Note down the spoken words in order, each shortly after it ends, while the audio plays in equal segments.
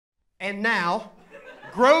And now,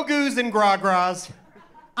 Grogu's and Grogras,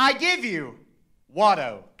 I give you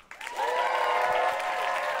Watto.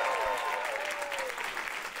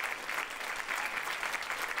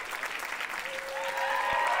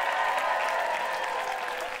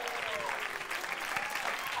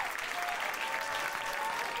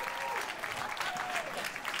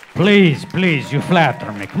 Please, you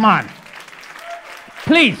flatter me. Come on.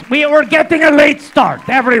 Please, we're getting a late start,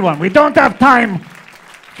 everyone. We don't have time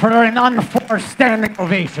for an unforced standing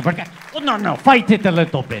ovation. Oh, no, fight it a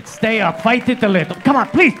little bit. Stay up, fight it a little. Come on,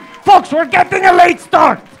 please. Folks, we're getting a late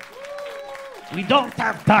start. We don't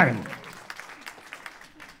have time.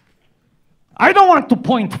 I don't want to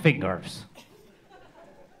point fingers.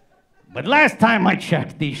 But last time I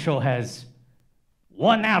checked, this show has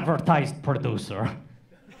one advertised producer.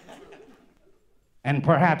 And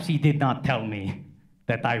perhaps he did not tell me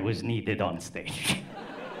that I was needed on stage.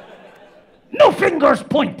 No fingers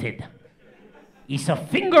pointed. It's a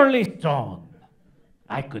fingerless zone.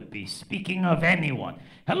 I could be speaking of anyone.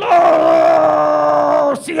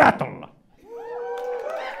 Hello, Seattle.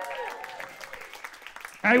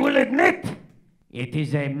 I will admit, it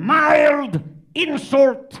is a mild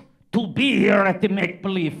insult to be here at the Make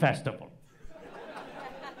Believe Festival.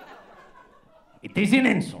 It is an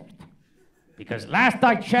insult. Because last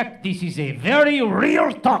I checked, this is a very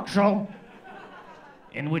real talk show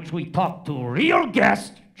in which we talk to real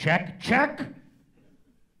guests, check,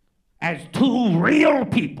 as two real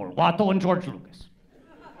people, Watto and George Lucas.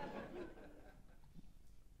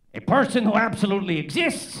 A person who absolutely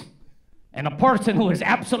exists and a person who is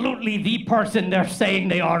absolutely the person they're saying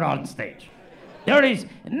they are on stage. There is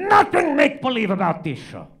nothing make-believe about this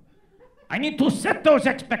show. I need to set those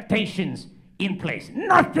expectations in place.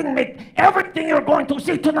 Everything you're going to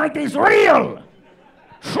see tonight is real,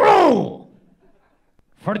 true.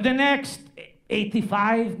 For the next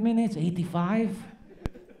 85 minutes, 85,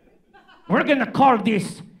 we're gonna call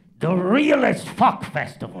this the Real as Fuck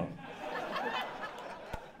Festival.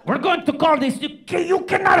 We're going to call this, you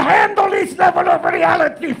cannot handle this level of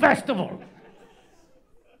reality festival.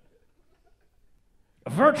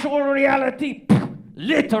 Virtual reality,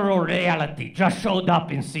 literal reality just showed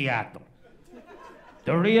up in Seattle.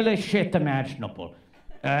 The realest shit imaginable.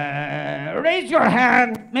 Raise your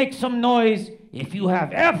hand, make some noise if you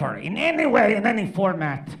have ever, in any way, in any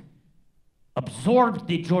format, absorbed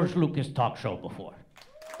the George Lucas talk show before.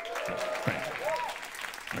 Great.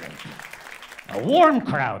 A warm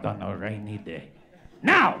crowd on a rainy day.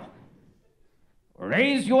 Now,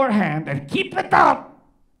 raise your hand and keep it up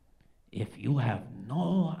if you have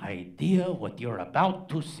no idea what you're about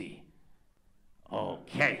to see.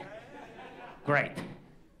 Okay. Great.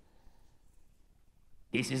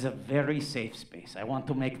 This is a very safe space. I want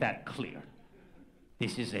to make that clear.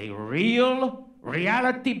 This is a real,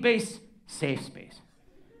 reality-based safe space.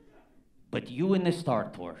 But you in the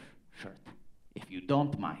Star Tours shirt, if you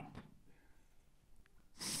don't mind,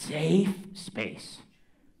 safe space.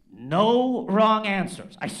 No wrong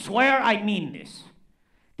answers. I swear I mean this.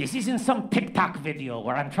 This isn't some TikTok video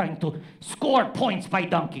where I'm trying to score points by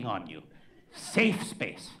dunking on you. Safe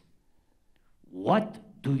space. What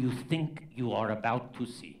do you think you are about to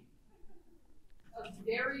see? A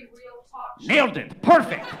very real talk show. Nailed it.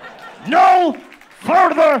 Perfect. No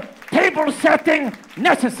further table setting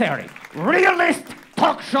necessary. Realist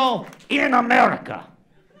talk show in America.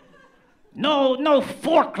 No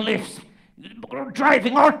forklifts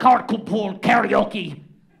driving our carpool karaoke.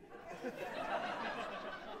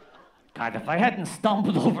 God, if I hadn't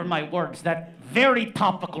stumbled over my words, that very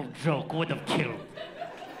topical joke would have killed.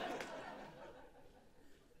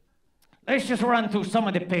 Let's just run through some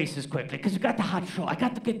of the paces quickly, because we got the hot show. I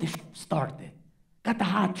got to get this started. Got the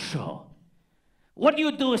hot show. What do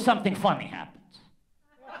you do if something funny happens?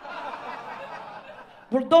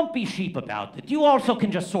 Well, don't be sheep about it. You also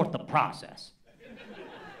can just sort the process.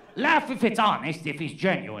 Laugh if it's honest, if it's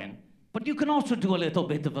genuine. But you can also do a little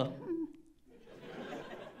bit of a...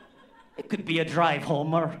 It could be a drive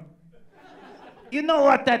homer. You know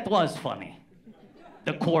what? That was funny.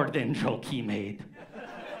 The Corden joke he made.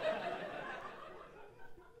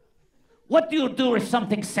 What do you do if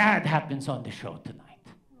something sad happens on the show tonight?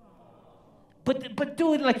 But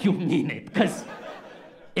do it like you mean it, because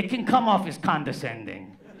it can come off as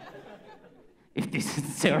condescending if the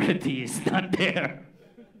sincerity is not there.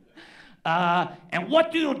 And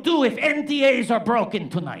what do you do if NDAs are broken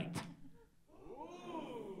tonight?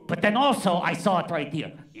 But then also, I saw it right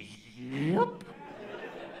here. Yep.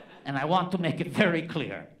 And I want to make it very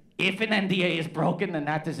clear. If an NDA is broken and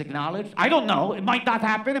that is acknowledged, I don't know, it might not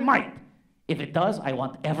happen, it might. If it does, I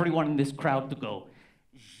want everyone in this crowd to go,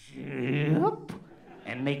 yep.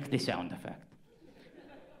 and make the sound effect.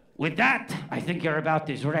 With that, I think you're about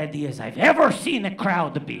as ready as I've ever seen a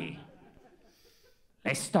crowd be.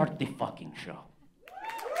 Let's start the fucking show.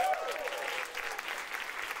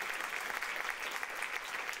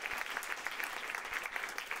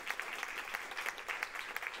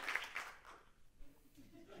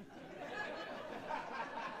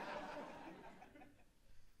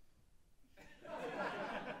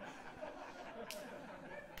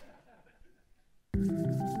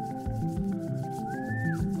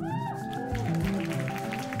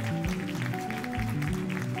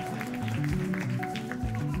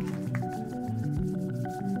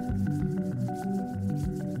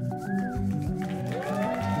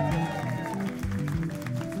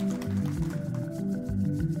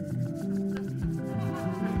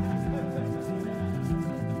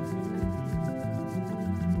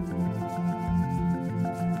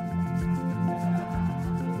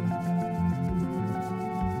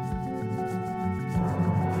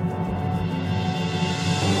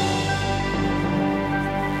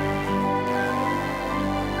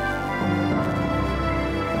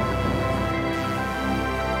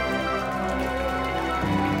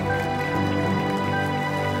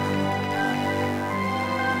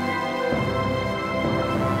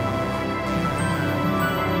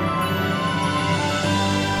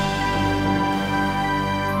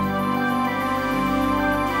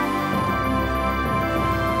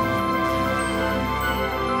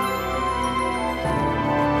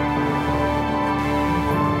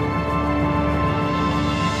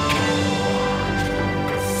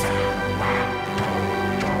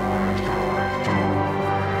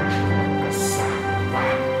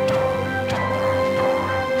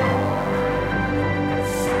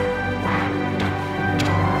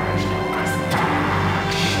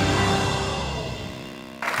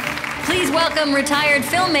 Welcome retired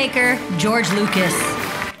filmmaker George Lucas.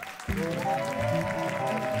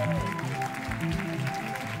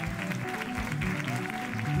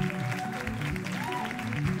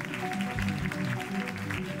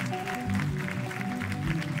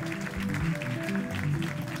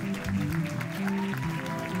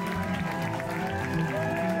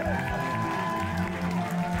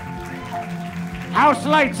 House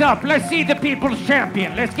lights up. Let's see the people's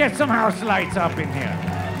champion. Let's get some house lights up in here.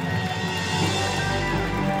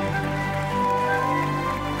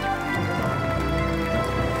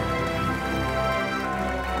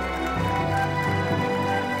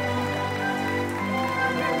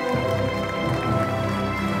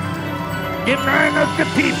 The man of the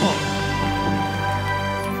people.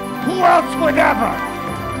 Who else would ever?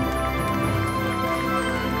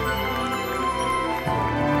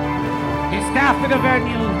 The staff of the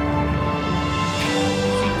venue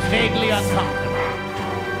seems vaguely uncomfortable.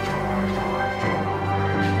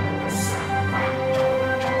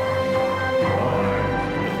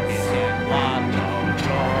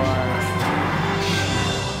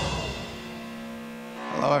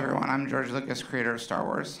 Hello, everyone. I'm George Lucas, creator of Star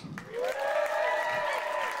Wars.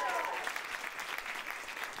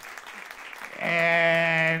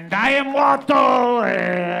 And I am Watto,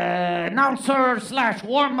 announcer slash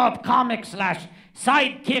warm-up comic slash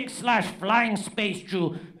sidekick slash flying space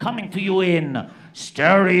Jew, coming to you in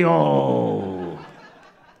stereo.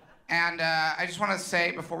 And I just want to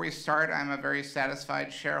say before we start, I'm a very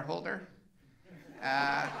satisfied shareholder.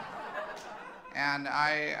 And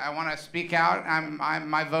I want to speak out.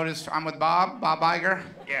 My vote is, I'm with Bob Iger.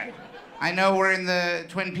 Yeah. I know we're in the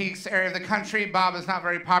Twin Peaks area of the country. Bob is not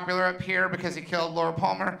very popular up here because he killed Laura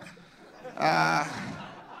Palmer.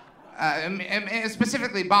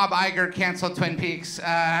 Specifically, Bob Iger canceled Twin Peaks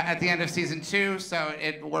at the end of season 2, so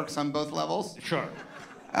it works on both levels. Sure.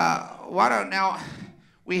 Now,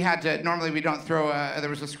 we had to, normally we don't throw, there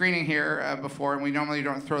was a screening here before, and we normally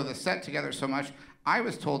don't throw the set together so much. I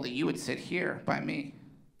was told that you would sit here by me.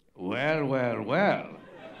 Well.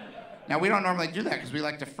 Now, we don't normally do that because we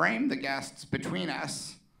like to frame the guests between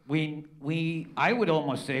us. I would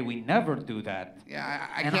almost say we never do that. Yeah,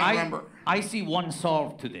 I can't remember. I see one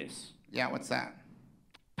solve to this. Yeah, what's that?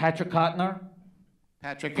 Patrick Kottner,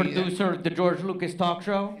 producer of the George Lucas talk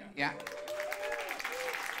show. Yeah.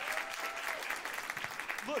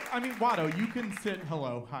 Look, I mean, Watto, you can sit,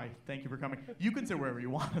 hello, hi, thank you for coming. You can sit wherever you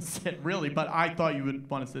want to sit, really, but I thought you would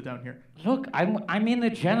want to sit down here. Look, I'm in a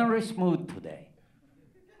generous mood today.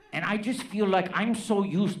 And I just feel like I'm so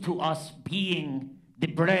used to us being the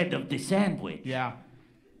bread of the sandwich. Yeah.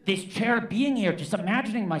 This chair being here, just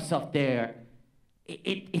imagining myself there,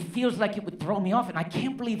 it feels like it would throw me off. And I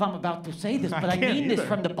can't believe I'm about to say this, but I mean this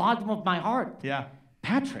from the bottom of my heart. Yeah.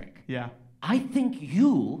 Patrick. Yeah. I think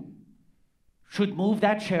you should move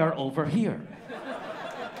that chair over here.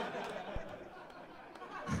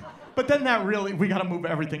 But then we got to move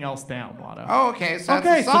everything else down, Watto. Oh, okay. So Okay,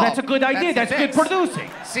 that's a so solve. that's a good idea. That's a good fix. producing.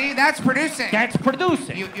 See, that's producing. That's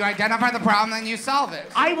producing. You identify the problem, then you solve it.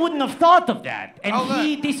 I wouldn't have thought of that. And Oh,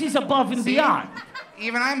 look. this is above and See? beyond.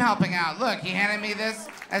 Even I'm helping out. Look, he handed me this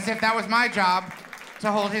as if that was my job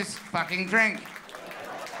to hold his fucking drink.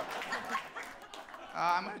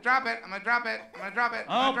 I'm gonna drop it. I'm gonna drop it.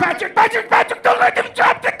 Oh, Patrick, don't let him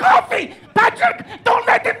drop the coffee! Patrick, don't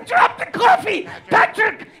let him drop the coffee!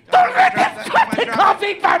 Patrick, don't let him drop the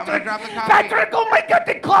coffee, Patrick! Patrick, oh my God,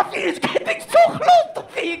 the coffee is getting so close to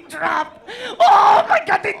being dropped! Oh my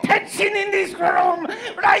God, the tension in this room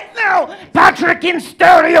right now! Patrick, in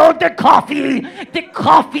stereo, the coffee,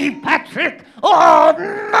 Patrick! Oh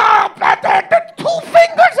no, Patrick, the 2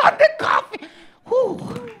 fingers on the coffee!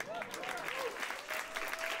 Whew.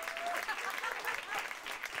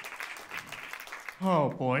 Oh,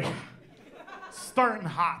 boy. Starting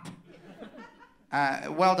hot.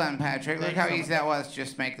 Well done, Patrick. Look Thanks how so easy that was.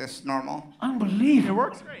 Just make this normal. It Unbelievable.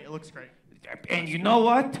 works great. It looks great. And you know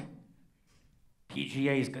what?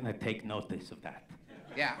 PGA is gonna take notice of that.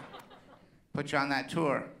 Yeah. Put you on that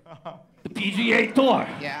tour. The PGA Tour.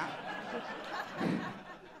 Yeah.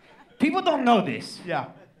 People don't know this. Yeah.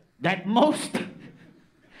 That most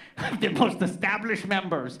the most established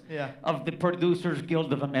members Yeah. of the Producers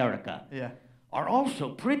Guild of America Yeah. are also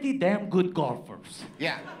pretty damn good golfers.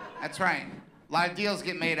 Yeah. That's right. A lot of deals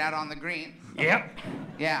get made out on the green. Yep.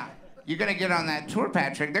 Yeah. You're gonna get on that tour,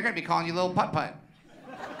 Patrick. They're gonna be calling you Little Putt Putt.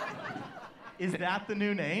 Is that the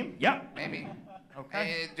new name? Yep. Maybe.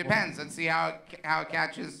 Okay. It depends. Let's see how it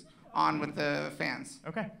catches on with the fans.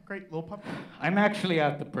 Okay, great. Little pup. I'm actually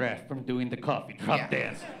out the breath from doing the coffee drop Yeah.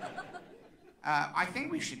 dance. I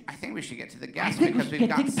think we should get to the guests think we because should we've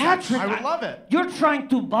get got to such. Patrick. I would love it. You're trying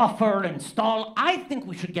to buffer and stall. I think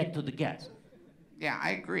we should get to the guest. Yeah,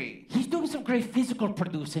 I agree. He's doing some great physical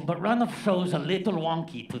producing, but run of show's a little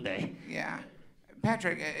wonky today. Yeah.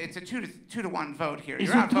 Patrick, it's a 2 to 1 vote here. It's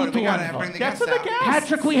You're a outvoted. 2 We to 1 gotta vote. bring the Get guests to the out. guests.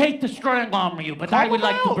 Patrick, we hate to strong arm you, but Call I would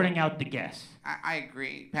them like to out. bring out the guests. I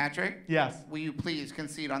agree. Patrick? Yes. Will you please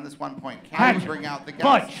concede on this 1 point? Can Patrick, you bring out the guests?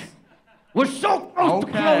 Butch, we're so close to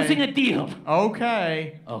Okay. closing a deal.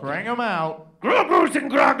 Okay. Okay. Bring them out. Grogu's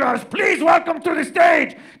and Groggers, please welcome to the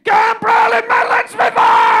stage, Prell and Madeleine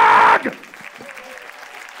Smithberg!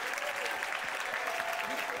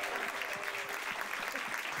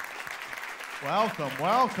 Welcome,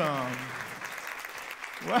 welcome.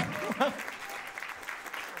 Well,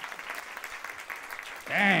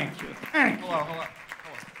 Thank you, thank you.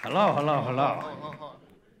 Hello.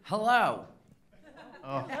 Hello.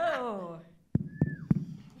 Oh.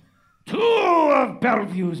 Two of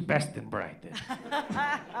Bellevue's best and brightest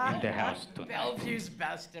in the house tonight. Bellevue's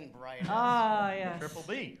best and brightest. Ah, yes. Triple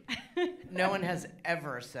B. No one has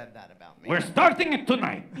ever said that about me. We're starting it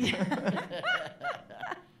tonight.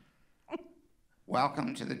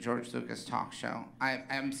 Welcome to the George Lucas Talk Show. I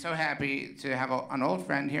am so happy to have an old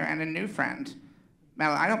friend here and a new friend.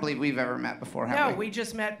 Madeline, I don't believe we've ever met before, have No, we? we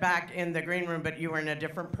just met back in the green room, but you were in a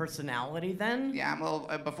different personality then. Yeah, I'm a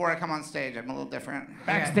little. Before I come on stage, I'm a little different.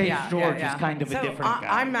 Backstage Yeah, George yeah. is kind of So, a different guy.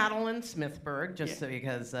 I'm Madeleine Smithberg, just so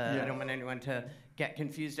because I don't want anyone to get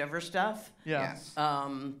confused over stuff. Yeah. Yes.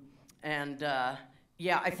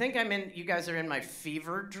 Yeah, I think you guys are in my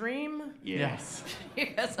fever dream Yes.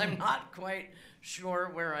 because I'm not quite sure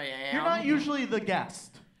where I am. You're not usually the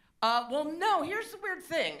guest. Well, no. Here's the weird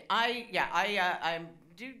thing.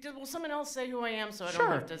 Will someone else say who I am so I don't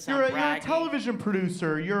Sure. have to sound You're a braggy? television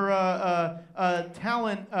producer. You're a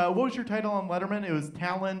talent. What was your title on Letterman? It was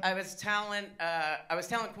talent. I was talent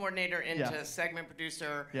coordinator into Yes. segment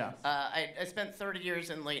producer. Yes. I spent 30 years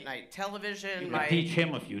in late night television. You could teach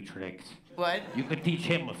him a few tricks. What? You could teach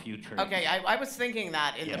him a few tricks. Okay, I was thinking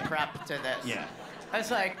that in the Yeah. prep to this. Yeah. I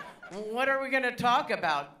was like, what are we gonna talk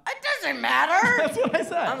about? It doesn't matter. That's what I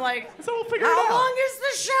said. I'm like, so we'll figure it how out. long is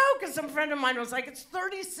the show? Because some friend of mine was like, it's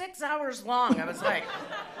 36 hours long. I was like,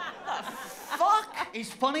 the fuck? It's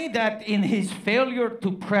funny that in his failure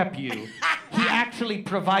to prep you, he actually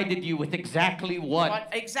provided you with exactly what.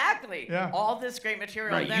 Exactly. Yeah. All this great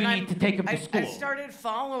material. Right, Then you need to take him to I school. started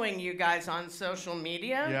following you guys on social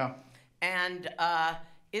media. Yeah. And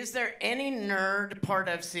is there any nerd part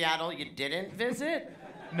of Seattle you didn't visit?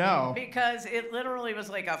 No. Because it literally was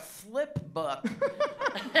like a flip book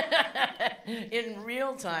in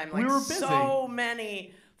real time. Like We were busy. so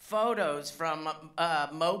many photos from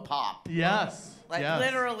Mopop. Yes. Like yes.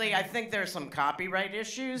 literally, I think there's some copyright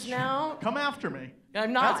issues now. Come after me.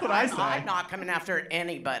 I'm not. That's what I say. I'm not coming after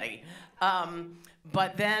anybody.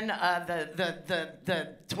 But then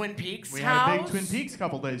the Twin Peaks We house. had a big Twin Peaks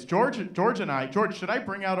couple days. George and I. George, should I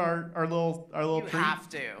bring out our little You treat? have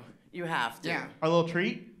to. You have to. Yeah. Our little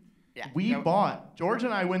treat? Yeah. George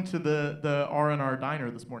and I went to the R&R diner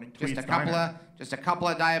this morning. Just Tweed's a couple Diner.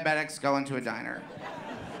 of diabetics going to a diner.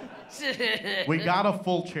 We got a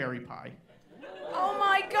full cherry pie. Oh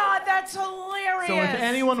my God, that's hilarious. So if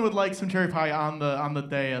anyone would like some cherry pie on the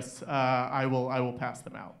dais, I will pass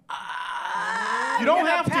them out. You don't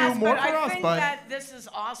have to. More for I us, think but that this is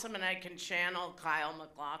awesome, and I can channel Kyle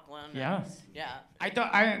MacLachlan. Yes. Yeah. I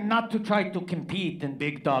thought not to try to compete in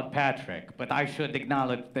Big Dog Patrick, but I should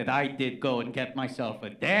acknowledge that I did go and get myself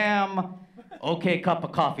a damn okay cup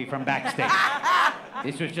of coffee from backstage.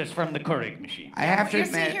 This was just from the Keurig machine. I have to You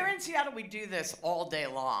admit, see, here in Seattle, we do this all day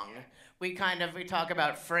long. We talk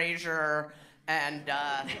about Frasier and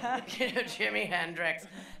Jimi Hendrix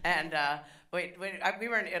and. We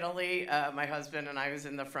were in Italy. My husband and I was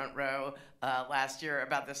in the front row last year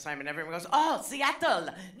about this time, and everyone goes, "Oh, Seattle,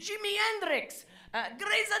 Jimi Hendrix,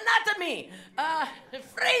 Grey's Anatomy,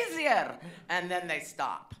 Frasier," and then they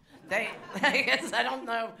stop. I guess I don't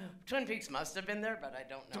know. Twin Peaks must have been there, but I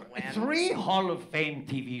don't know when. 3 Hall of Fame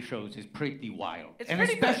TV shows is pretty wild, It's and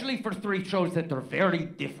pretty good. especially for 3 shows that are very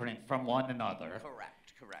different from one another. Correct.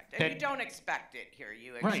 And you don't expect it here.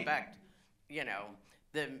 You Right. expect,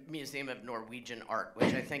 the Museum of Norwegian Art,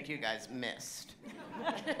 which I think you guys missed.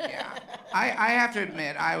 yeah. I have to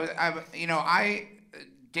admit,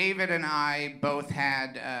 David and I both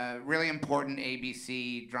had really important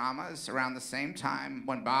ABC dramas around the same time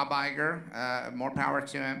when Bob Iger, more power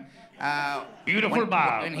to him. Beautiful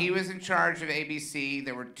Bob. When he was in charge of ABC,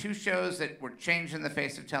 there were 2 shows that were changing the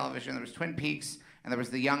face of television. There was Twin Peaks, and there was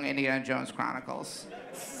the Young Indiana Jones Chronicles.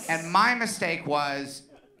 And my mistake was,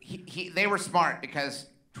 they were smart because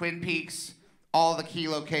Twin Peaks, all the key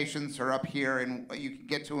locations are up here, and you can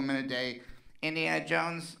get to them in a day. Indiana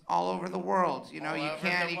Jones, all over the world. You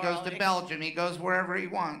can't. He goes to Belgium. He goes wherever he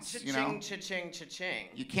wants. Cha-ching, cha-ching, cha-ching.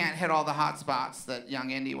 You can't hit all the hot spots that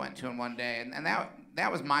young Indy went to in one day, and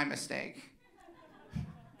that was my mistake.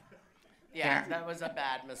 Yeah, that was a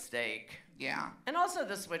bad mistake. Yeah. And also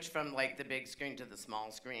the switch from the big screen to the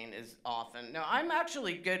small screen is often. No, I'm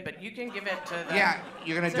actually good, but you can give it to the. Yeah,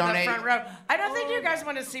 you're gonna donate. The front row. I don't think you guys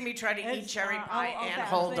want to see me try to eat cherry pie and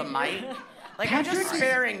hold a mic. I'm just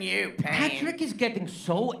sparing you pain. Patrick is getting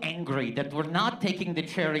so angry that we're not taking the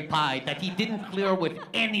cherry pie that he didn't clear with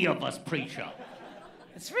any of us pre-show.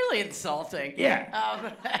 It's really insulting. Yeah.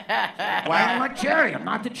 I'm not cherry. I'm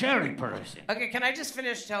not the cherry person. Okay, can I just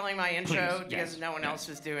finish telling my intro Please, because yes. no one else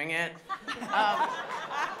was doing it?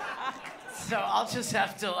 So I'll just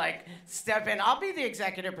have to step in. I'll be the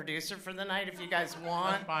executive producer for the night if you guys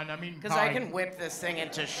want. That's fine. I mean, because I can whip this thing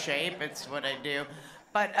into shape. It's what I do.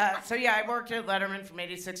 But I worked at Letterman from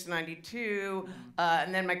 '86 to '92,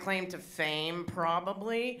 and then my claim to fame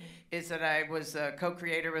probably is that I was a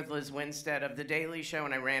co-creator with Liz Winstead of The Daily Show,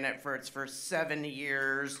 and I ran it for its first 7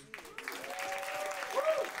 years.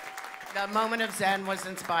 The moment of Zen was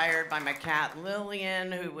inspired by my cat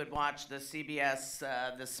Lillian, who would watch the CBS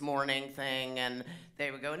This Morning thing, and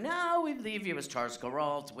they would go, "Now we leave you as Charles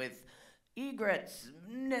Kuralt with egrets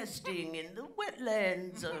nesting in the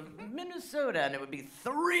wetlands of Minnesota," and it would be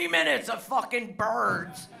 3 minutes of fucking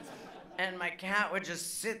birds. And my cat would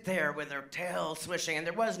just sit there with her tail swishing, and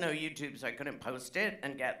there was no YouTube, so I couldn't post it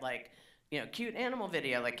and get cute animal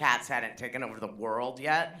video. Cats hadn't taken over the world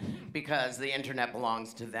yet because the internet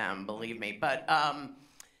belongs to them, believe me. But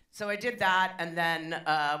so I did that, and then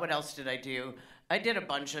what else did I do? I did a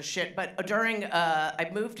bunch of shit, but I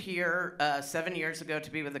moved here 7 years ago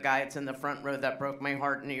to be with the guy that's in the front row that broke my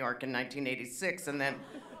heart in New York in 1986, and then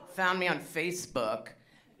found me on Facebook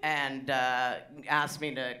and asked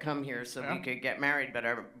me to come here so we could get married, but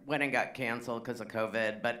our wedding got canceled because of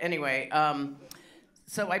COVID. But anyway,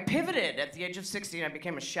 so I pivoted at the age of 16. I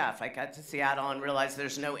became a chef. I got to Seattle and realized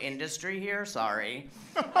there's no industry here. Sorry.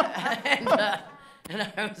 And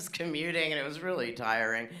I was commuting, and it was really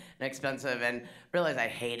tiring and expensive, and realized I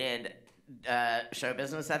hated show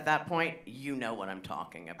business at that point. You know what I'm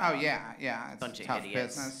talking about. Oh yeah, it's Bunch of tough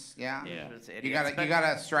idiots. business. Yeah. It's You idiots, but-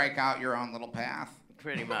 gotta strike out your own little path.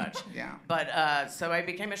 Pretty much. Yeah. But so I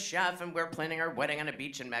became a chef, and we're planning our wedding on a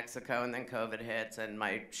beach in Mexico, and then COVID hits, and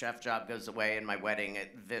my chef job goes away, and my wedding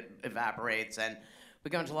evaporates, and we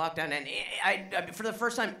go into lockdown. And I for the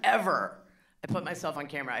first time ever, I put myself on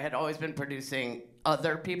camera. I had always been producing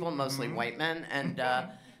other people, mostly white men, and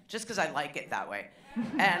just because I like it that way.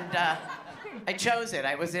 And I chose it.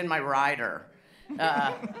 I was in my rider.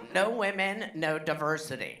 No women, no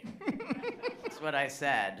diversity. That's what I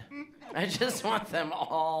said. I just want them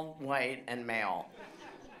all white and male.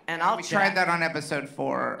 And I'll We tried that on episode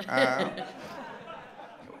 4.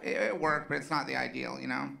 it worked, but it's not the ideal, you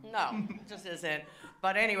know? No, it just isn't.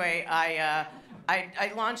 But anyway, I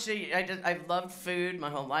launched I loved food my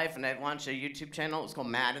whole life, and I launched a YouTube channel. It was called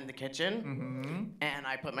Mad in the Kitchen. And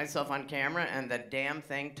I put myself on camera, and the damn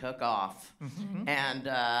thing took off. And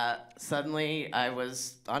suddenly I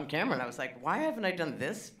was on camera, and I was like, why haven't I done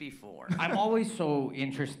this before? I'm always so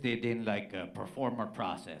interested in like a performer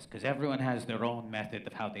process, because everyone has their own method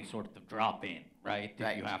of how they sort of drop in, right?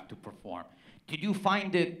 That you have to perform. Did you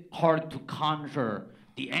find it hard to conjure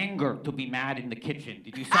the anger to be mad in the kitchen?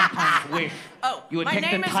 Did you sometimes wish you would my take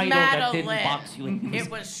name the is title that Madeleine. didn't box you in?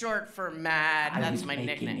 It was short for Mad. I That's was my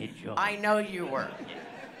making nickname. a joke. I know you were.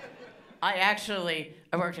 I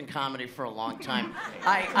worked in comedy for a long time.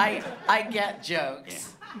 I get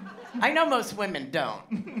jokes. I know most women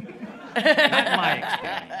don't. Not my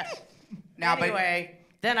experience. Now, Anyway,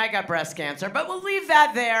 then I got breast cancer, but we'll leave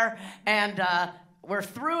that there. And we're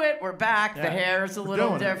through it. We're back. The hair's a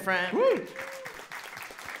little doing it. different.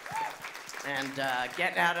 And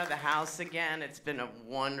getting out of the house again. It's been a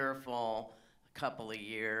wonderful couple of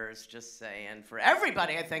years, just saying. For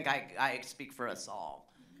everybody, I think I speak for us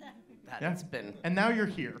all. That it's been. And now you're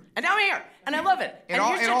here. And now I'm here, and I love it. And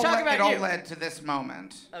you should talk about it all you. led to this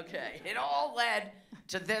moment. Okay, it all led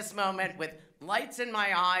to this moment with lights in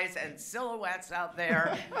my eyes and silhouettes out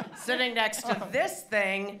there sitting next to this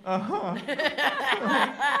thing.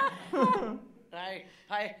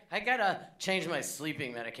 I gotta change my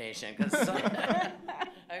sleeping medication because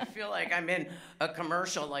I feel like I'm in a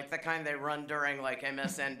commercial like the kind they run during like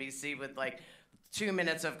MSNBC with like 2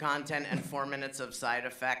 minutes of content and 4 minutes of side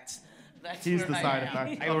effects. That's He's where the I side am.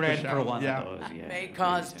 effect. I of the read show. for one Yeah. of those. Yeah. May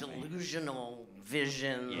cause delusional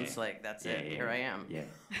visions. Yeah. Like that's it. Here I am. Yeah.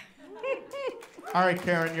 All right,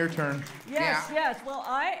 Karen, your turn. Yes, Yeah. yes. Well,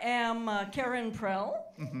 I am Karen Prell.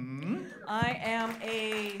 I am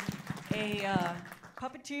a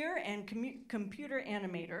puppeteer and computer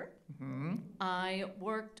animator. I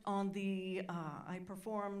worked on I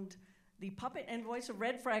performed the puppet and voice of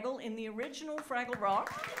Red Fraggle in the original Fraggle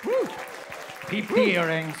Rock. Peep the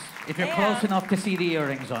earrings. If you're close enough to see the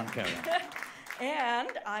earrings on Karen.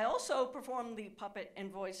 And I also performed the puppet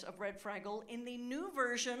and voice of Red Fraggle in the new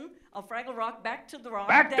version of Fraggle Rock, Back to the Rock.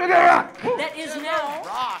 Back to the Rock! That is now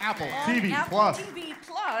Apple on TV Apple Plus. TV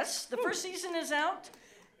Plus. The first season is out.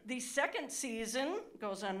 The second season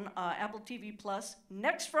goes on Apple TV Plus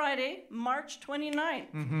next Friday, March 29th.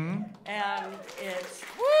 And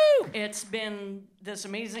it's been this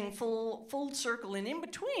amazing full circle. And in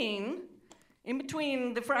between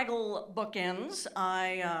the Fraggle bookends,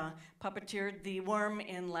 I puppeteered the worm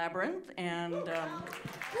in Labyrinth and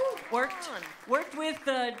worked with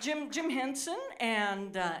Jim Henson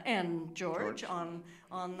and George on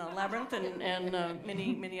Labyrinth and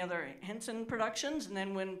many other Henson productions. And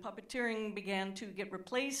then when puppeteering began to get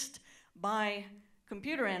replaced by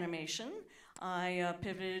computer animation, I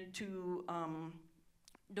pivoted to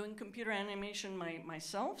doing computer animation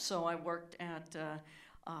myself. So I worked at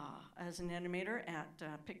as an animator at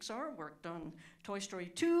Pixar, worked on Toy Story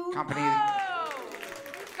 2. Company.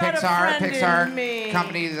 Got a friend in Pixar me.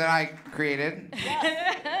 company that I created. And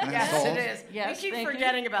then Yes, sold. it is. Yes, I keep thank you.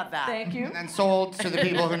 forgetting about that. Thank you. And then sold to the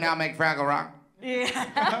people who now make Fraggle Rock.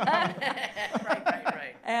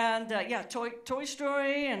 Right. And Toy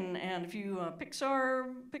Story and a few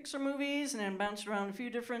Pixar movies, and then bounced around a few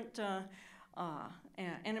different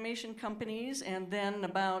animation companies. And then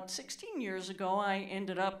about 16 years ago, I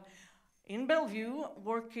ended up in Bellevue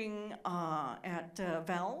working at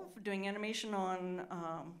Valve, doing animation on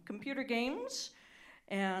computer games.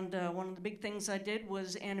 And one of the big things I did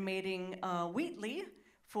was animating Wheatley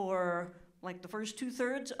for like the first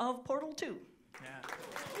 2/3 of Portal 2.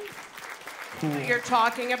 What you're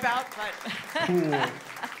talking about, but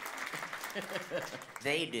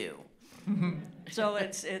they do. So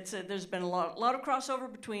there's been a lot of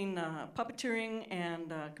crossover between puppeteering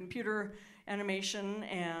and computer animation,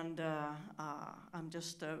 and I'm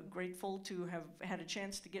just grateful to have had a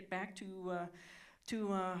chance to get back to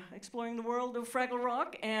exploring the world of Fraggle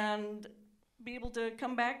Rock and be able to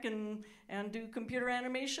come back and do computer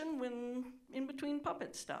animation when in between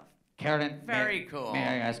puppet stuff. Karen, Very cool. May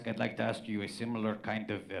I ask? I'd like to ask you a similar kind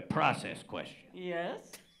of process question.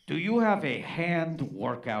 Yes. Do you have a hand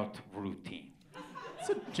workout routine? It's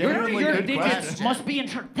a genuinely Your good digits question. must be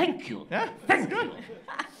insured. Thank you. Yeah, Thank you.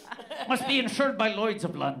 Must be insured by Lloyd's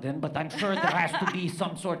of London, but I'm sure there has to be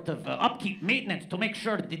some sort of upkeep, maintenance to make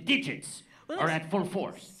sure the digits are at full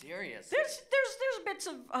force. Serious. There's bits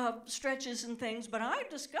of stretches and things, but I've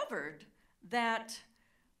discovered that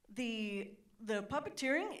the the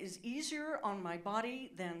puppeteering is easier on my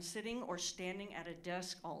body than sitting or standing at a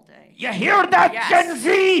desk all day. You hear that, Yes. Gen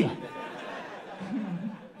Z?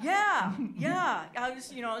 Yeah. I was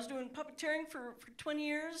doing puppeteering for 20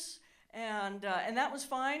 years, and that was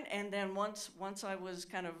fine. And then once I was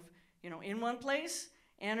kind of, in one place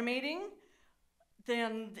animating,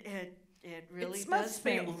 then it really It must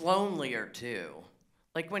be things. lonelier too.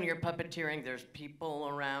 Like when you're puppeteering, there's people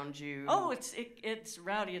around you. Oh, it's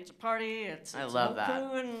rowdy. It's a party. It's love whole that.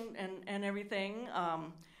 crew and everything.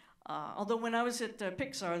 Although when I was at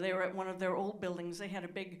Pixar, they were at one of their old buildings. They had a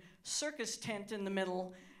big circus tent in the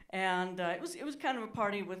middle, and it was kind of a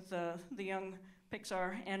party with the young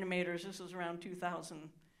Pixar animators. This was around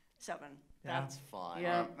 2007. That's fun.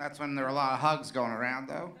 Yeah. That's when there were a lot of hugs going around,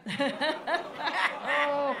 though.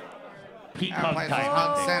 Peak That hug place was time.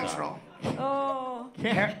 Hug Central. Oh,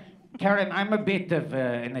 Karen, I'm a bit of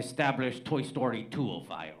an established Toy Story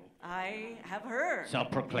 2-ophile. I have heard.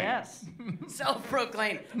 Self-proclaimed. Yes.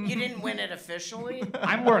 Self-proclaimed. You didn't win it officially?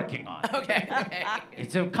 I'm working on it. Okay.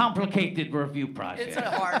 It's a complicated review process. It's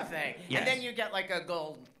a hard thing. Yes. And then you get like a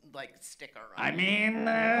gold sticker on I it. mean,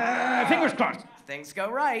 fingers crossed. Things go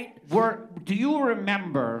right. Do you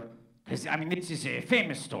remember, because I mean, this is a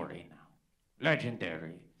famous story now,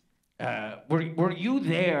 legendary. Were you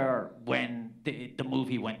there when the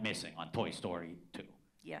movie went missing on Toy Story 2?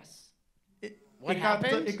 Yes. What Yeah,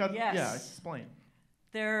 Yes. explain.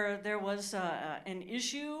 There was an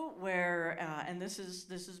issue where, and this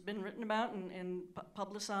has been written about and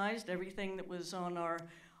publicized. Everything that was on our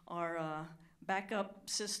backup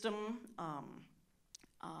system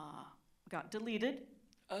got deleted.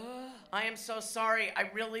 I am so sorry. I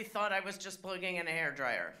really thought I was just plugging in a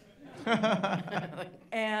hairdryer.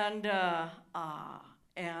 And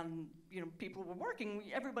people were working.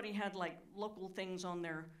 Everybody had like local things on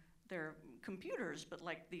their computers, but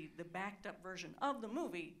like the backed up version of the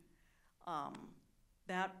movie,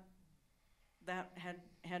 that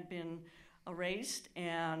had been erased,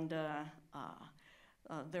 and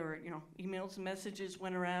there were emails and messages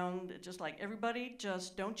went around, just like everybody,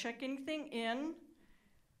 just don't check anything in,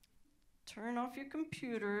 turn off your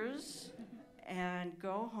computers, and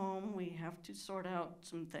go home. We have to sort out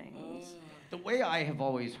some things. The way I have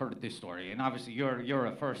always heard this story, and obviously you're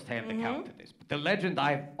a first-hand account to this, but the legend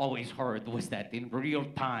I've always heard was that in real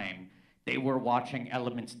time they were watching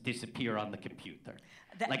elements disappear on the computer.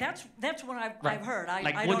 That's what I've heard. I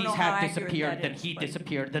Like don't Woody's know how hat accurate disappeared, that then is, he but-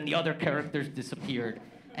 disappeared, then the other characters disappeared,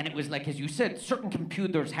 and it was like, as you said, certain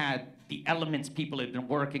computers had the elements people had been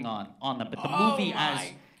working on them, but the movie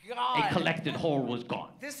as a collected whole was gone.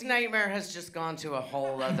 This nightmare has just gone to a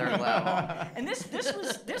whole other level. And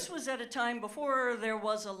this was at a time before there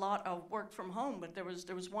was a lot of work from home, but there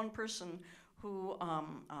was one person who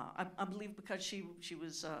I believe because she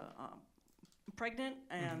was pregnant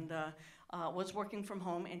and was working from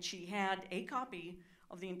home, and she had a copy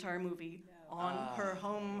of the entire movie on her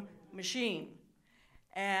home machine,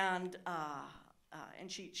 and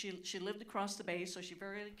she lived across the bay, so she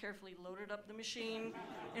very carefully loaded up the machine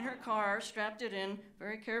in her car, strapped it in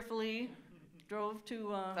very carefully, drove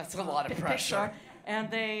to That's a lot of Pixar, pressure. and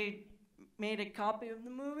they made a copy of the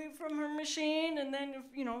movie from her machine, and then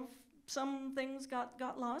some things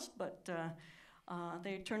got lost, but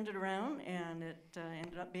they turned it around, and it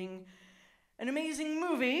ended up being an amazing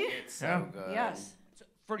movie. It's so good. Yes.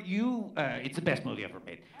 For you, it's the best movie ever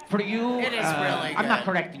made. For you, It is really I'm not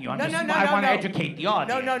good. correcting you. I No, want to no. educate the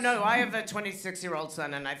audience. No. I have a 26-year-old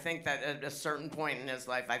son, and I think that at a certain point in his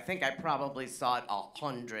life, I think I probably saw it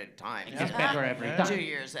 100 times. It gets better every time. 2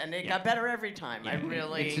 years, and it got better every time. I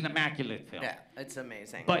really. It's an immaculate film. Yeah, it's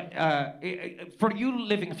amazing. But for you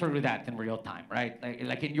living through that in real time, right?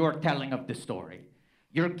 Like in your telling of the story,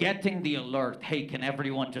 you're getting the alert, hey, can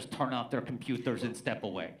everyone just turn off their computers and step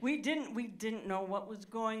away? We didn't know what was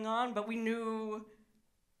going on, but we knew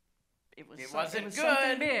it wasn't something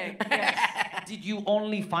good. big. Yes. Did you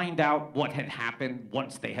only find out what had happened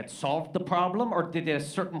once they had solved the problem, or did at a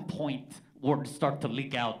certain point word start to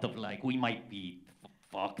leak out of like, we might be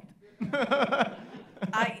fucked?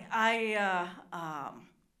 I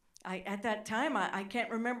at that time I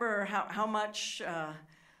can't remember how much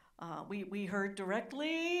we heard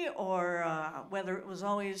directly, or whether it was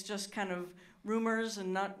always just kind of rumors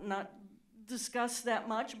and not discussed that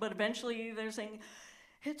much. But eventually they're saying,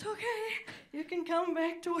 "It's okay, you can come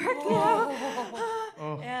back to work now."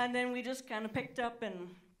 And then we just kind of picked up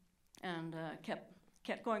and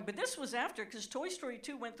kept going. But this was after, because Toy Story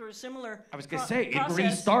 2 went through a similar I was going to say, it process.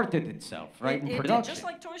 restarted itself, right, in It did, production. just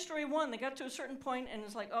like Toy Story 1, they got to a certain point and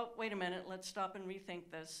it's like, oh, wait a minute, let's stop and rethink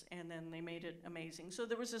this, and then they made it amazing. So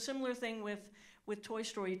there was a similar thing with Toy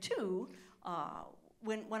Story 2.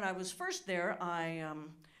 When I was first there, I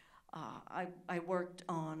worked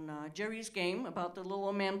on Jerry's Game about the little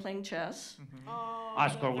old man playing chess. Oh,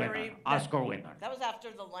 Oscar winner. Oscar winner. That was after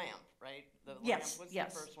The Lamp, right? The Yes, Lamp was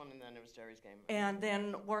yes. the first one, and then it was Jerry's Game. And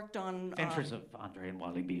then worked on... Adventures of Andre and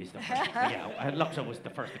Wally B is the first one. Yeah, Luxor was the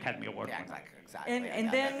first Academy Award Yeah, winner. exactly. And- I and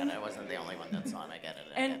got it, then- I wasn't the only one that's on. I get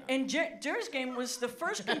it. And Jerry's Game was the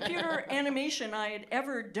first computer animation I had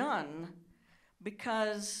ever done,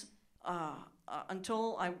 because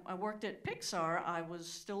until I worked at Pixar, I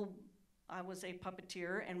was a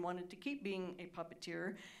puppeteer and wanted to keep being a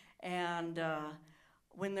puppeteer. And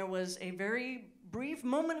when there was a very brief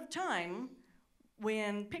moment of time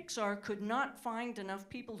when Pixar could not find enough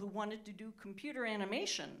people who wanted to do computer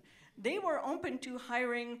animation, they were open to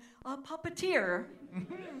hiring a puppeteer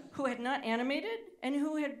who had not animated and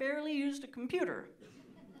who had barely used a computer.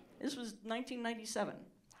 This was 1997.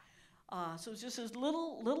 So it was just this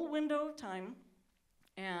little window of time.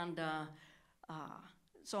 And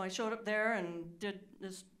so I showed up there and did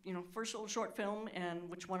this, first little short film, and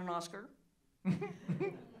which won an Oscar.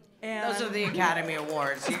 And those are the Academy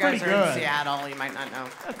Awards. You guys pretty are in good. Seattle. You might not know.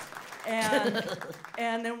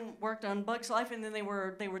 and then worked on Bugs Life, and then they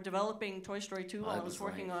were developing Toy Story 2 while I was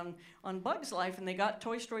working on Bugs Life, and they got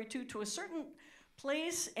Toy Story 2 to a certain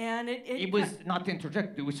place, and It was, not to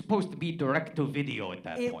interject, it was supposed to be direct-to-video at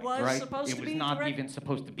that It point, was right? supposed to It was be not direct- even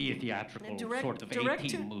supposed to be a theatrical sort of direct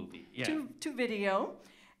 18 to- movie. Yeah. to video,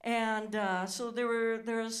 and so there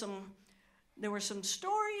were some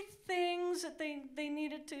story things that they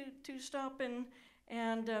needed to stop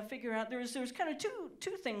and figure out. There was kind of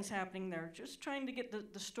two things happening there, just trying to get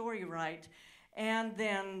the story right, and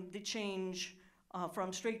then the change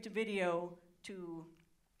from straight to video to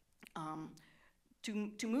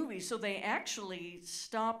movies. So they actually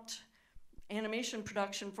stopped animation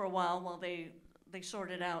production for a while they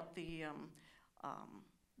sorted out the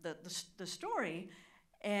story.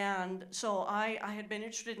 And so I had been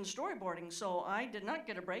interested in storyboarding, so I did not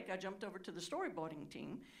get a break. I jumped over to the storyboarding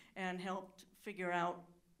team and helped figure out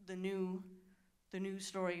the new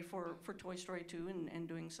story for Toy Story 2 and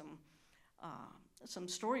doing some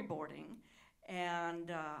storyboarding.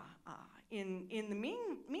 And in the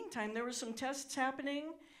meantime, there were some tests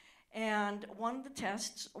happening, and one of the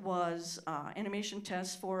tests was animation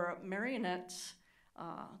tests for marionettes,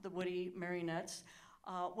 the Woody marionettes.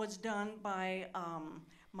 Was done by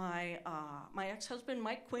my ex-husband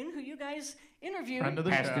Mike Quinn, who you guys interviewed. Friend of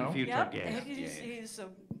the Past show. and future Yep, guest. he's a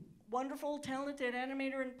wonderful, talented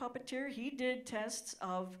animator and puppeteer. He did tests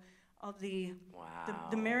of the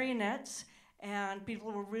marionettes, and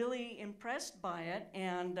people were really impressed by it.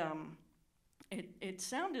 And it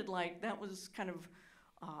sounded like that was kind of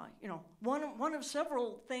one of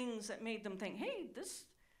several things that made them think, hey, this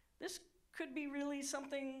could be really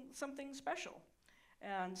something special.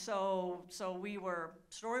 And so we were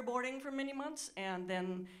storyboarding for many months, and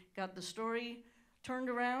then got the story turned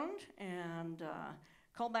around and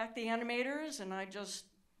called back the animators, and I just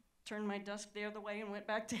turned my desk the other way and went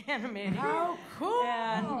back to animating. How cool!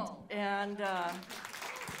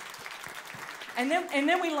 And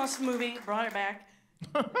then we lost the movie, brought it back,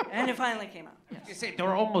 and it finally came out. Yes. You say there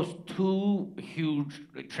were almost two huge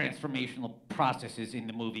transformational processes in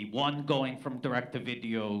the movie. One going from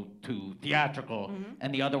direct-to-video to theatrical,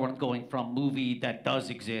 and the other one going from movie that does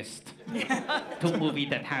exist to movie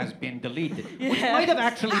that has been deleted. Which might have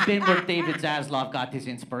actually been where David Zaslav got his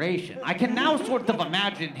inspiration. I can now sort of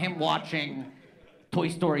imagine him watching Toy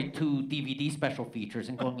Story 2 DVD special features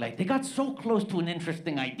and going like, they got so close to an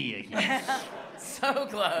interesting idea here. So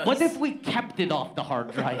close. What if we kept it off the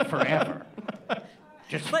hard drive forever?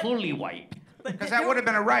 Just fully wiped. Because that would have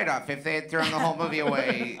been a write-off if they had thrown the whole movie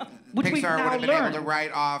away. Which we've Pixar now would have been learned. able to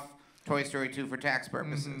write off Toy Story 2 for tax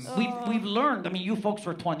purposes. We've learned, I mean, you folks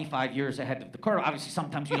were 25 years ahead of the curve. Obviously,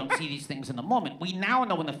 sometimes you don't see these things in the moment. We now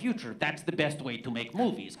know in the future that's the best way to make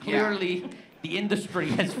movies. Clearly, the industry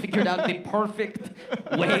has figured out the perfect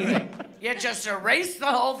way. You just erase the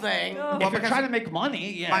whole thing. If you're trying to make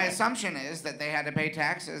money, yeah. My assumption is that they had to pay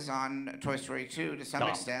taxes on Toy Story 2 to some Dumb.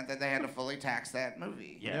 extent, that they had to fully tax that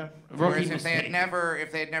movie. Yeah. Whereas Rookie if they had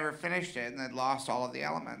mistake. never finished it and had lost all of the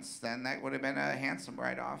elements, then that would have been a handsome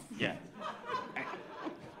write-off. Yeah.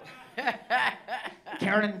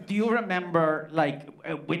 Karen, do you remember, like,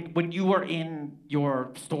 when you were in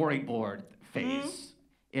your storyboard phase,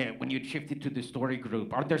 when you shifted to the story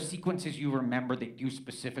group, are there sequences you remember that you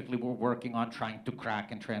specifically were working on trying to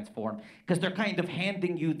crack and transform? Because they're kind of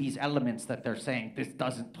handing you these elements that they're saying, this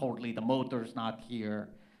doesn't totally, the motor's not here.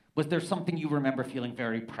 Was there something you remember feeling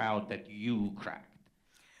very proud that you cracked?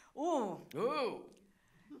 Ooh.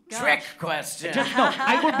 Gosh. Trick question. Just no,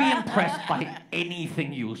 I would be impressed by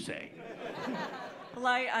anything you say. Well,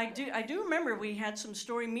 I do remember we had some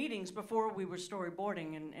story meetings before we were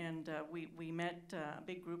storyboarding, and we met a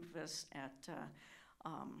big group of us at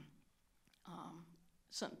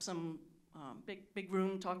some big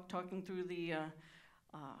room talking through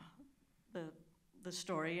the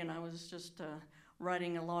story, and I was just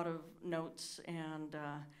writing a lot of notes, and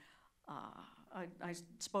I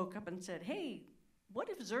spoke up and said, "Hey, what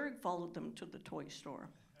if Zurg followed them to the toy store?"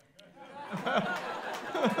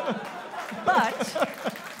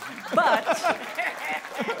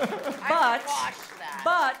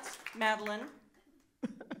 But, Madeleine,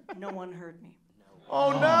 no one heard me.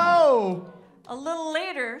 Oh no! A little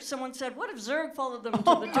later, someone said, "What if Zurg followed them to the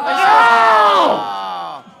toy store?"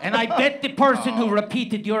 And I bet the person who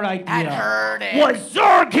repeated your idea Had heard it. was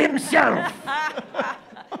Zurg himself.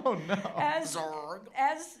 Oh no! Zorg.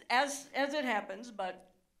 As it happens, but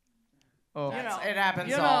Oh. you know, It happens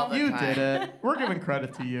you all know. the You time. did it. We're giving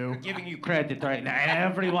credit to you. Giving you credit right now.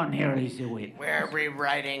 Everyone here is a win. We're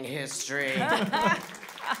rewriting history.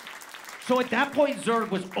 So at that point,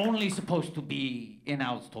 Zurg was only supposed to be in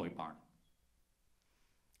Al's toy barn.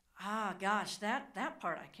 Ah, gosh, that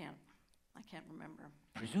part I can't remember.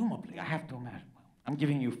 Presumably, I have to imagine. I'm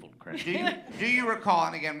giving you full credit. Do you recall,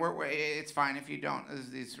 and again, it's fine if you don't,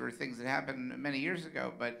 these were things that happened many years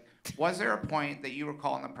ago, but was there a point that you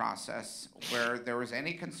recall in the process where there was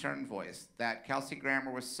any concerned voice that Kelsey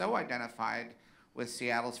Grammer was so identified with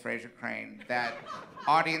Seattle's Fraser Crane that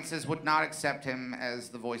audiences would not accept him as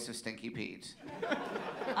the voice of Stinky Pete?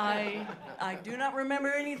 I do not remember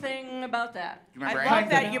anything about that. Do you remember I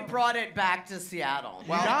love anything? that you brought it back to Seattle.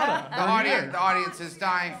 Well, the audience is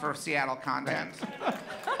dying for Seattle content.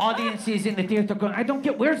 Audiences in the theater going, I don't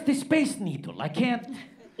get, where's the Space Needle? I can't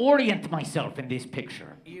orient myself in this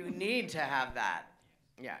picture. You need to have that.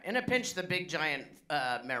 Yeah, in a pinch, the big giant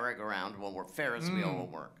merry-go-round won't work. Ferris wheel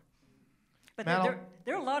won't work. But Mal-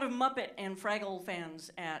 there are a lot of Muppet and Fraggle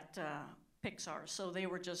fans at Pixar, so they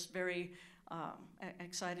were just very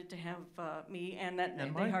excited to have me and that And they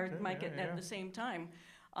Mike, hired too, Mike yeah. at the same time.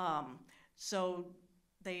 So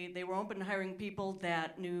they were open to hiring people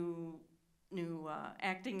that knew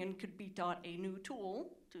acting and could be taught a new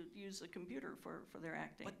tool to use a computer for their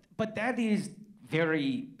acting. But that is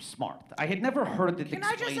very smart. I had never heard it Can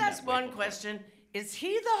I explained just ask that way one question? Is he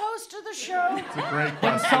the host of the show? It's a great When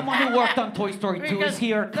question. someone who worked on Toy Story 2 is Because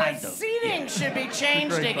here, the kind of. seating should be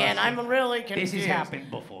changed Great again. question. I'm really confused. This has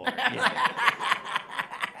happened before. Yeah.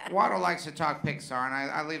 Watto likes to talk Pixar,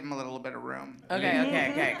 and I leave him a little bit of room.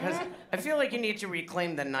 Okay. Because I feel like you need to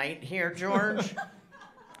reclaim the night here, George.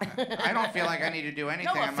 I don't feel like I need to do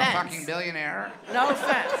anything. I'm a offense. fucking billionaire. No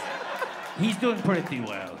offense. He's doing pretty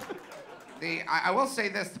well. I will say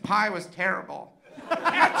this: the pie was terrible.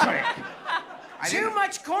 Patrick! I Too didn't-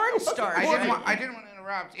 much cornstarch. I didn't want to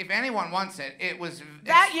interrupt. If anyone wants it, it was.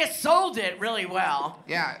 That you sold it really well.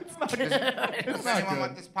 Yeah. If anyone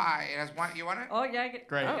wants this pie, it has one. You want it? Oh yeah,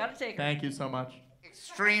 Great. gotta take it. Thank you so much.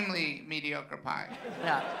 Extremely mediocre pie.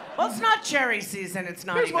 Yeah. Well, it's not cherry season. It's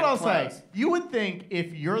not Here's even what I'll close. say. You would think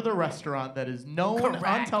if you're the restaurant that is known on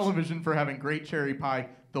Correct. television for having great cherry pie,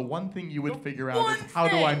 the one thing you would figure out one is how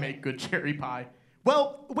do I thing. make good cherry pie?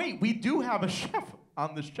 Well, wait, we do have a chef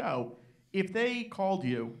on this show. If they called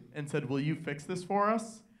you and said, "Will you fix this for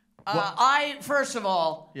us?" First of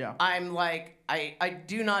all, Yeah. I'm like, I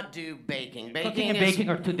do not do baking. Cooking and baking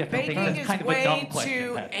are two different things. Baking That's is kind of a dumb way question,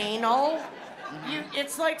 too Pat. anal.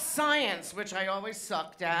 It's like science, which I always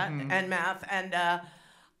sucked at, and math, and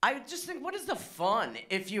I just think, what is the fun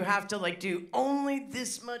if you have to like do only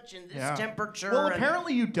this much in this temperature? Well, and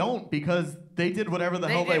apparently you don't because they did whatever the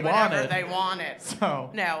hell they they did whatever wanted. they wanted. So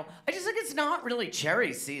No, I just think it's not really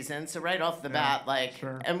cherry season. So right off the bat, like,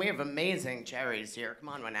 sure. and we have amazing cherries here. Come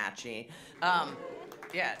on, Wenatchee.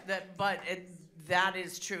 Yeah, that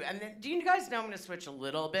is true. And then, do you guys know? I'm going to switch a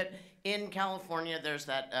little bit. In California, there's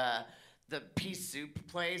that the pea soup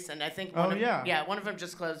place, and I think one of them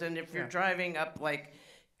just closed. And if you're driving up like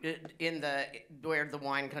in the where the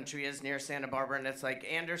wine country is near Santa Barbara, and it's like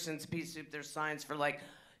Anderson's pea soup. There's signs for like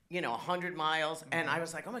 100 miles, and I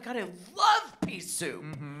was like, oh my god, I love pea soup.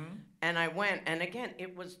 And I went, and again,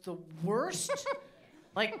 it was the worst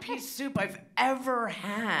like pea soup I've ever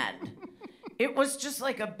had. It was just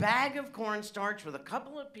like a bag of cornstarch with a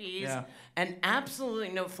couple of peas and absolutely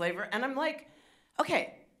no flavor. And I'm like,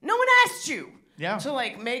 okay, no one asked you Yeah. to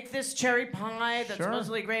like make this cherry pie that's Sure.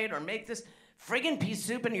 supposedly great, or make this friggin' pea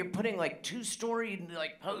soup, and you're putting like 2-story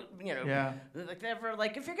like Yeah. like whatever.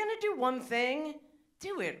 Like if you're gonna do one thing,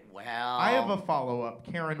 do it well. I have a follow-up.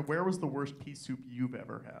 Karen, where was the worst pea soup you've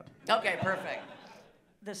ever had? Okay, perfect.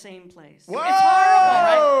 The same place. Whoa! It's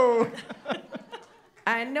horrible, right?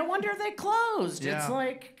 And no wonder they closed. Yeah. It's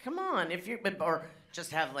like, come on, if you or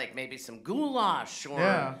just have like maybe some goulash or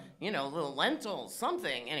Yeah. little lentils,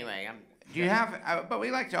 something. Anyway, Do you have? But we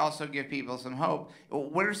like to also give people some hope.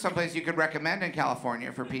 What are some places you could recommend in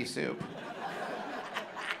California for pea soup?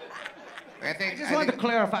 I Just wanted to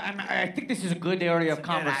clarify, I think this is a good area of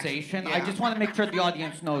conversation. Yeah. I just want to make sure the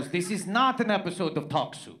audience knows this is not an episode of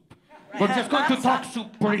Talk Soup. We're just going to talk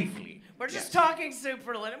soup briefly. we're just talking soup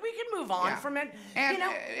for a little. We can move on Yeah. from it.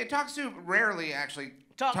 And Talk Soup rarely actually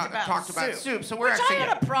Talked about soup. So we're which actually. I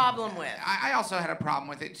had a problem with. I also had a problem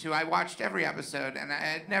with it too. I watched every episode and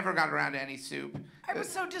I never got around to any soup. I was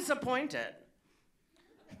so disappointed.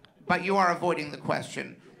 But you are avoiding the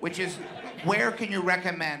question, which is, where can you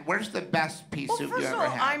recommend? Where's the best pea Well, soup first you of ever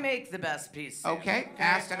all, had? I make the best piece. Okay,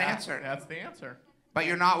 asked and answered. That's the answer. But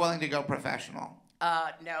you're not willing to go professional.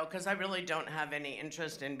 No, because I really don't have any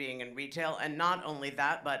interest in being in retail. And not only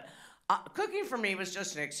that, but cooking for me was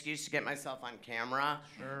just an excuse to get myself on camera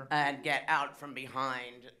and get out from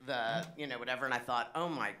behind the, whatever. And I thought, oh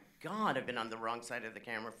my God, I've been on the wrong side of the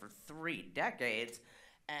camera for 3 decades.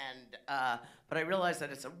 And but I realized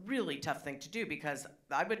that it's a really tough thing to do because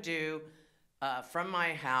I would do from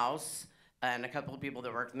my house. And a couple of people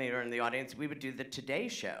that worked with me were in the audience. We would do the Today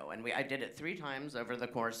Show, and I did it 3 times over the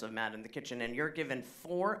course of Mad in the Kitchen. And you're given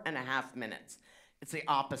 4.5 minutes. It's the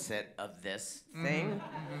opposite of this thing.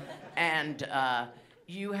 And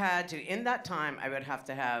you had to, in that time, I'd have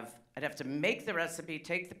to make the recipe,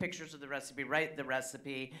 take the pictures of the recipe, write the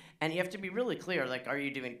recipe, and you have to be really clear. Like, are you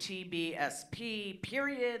doing TBSP,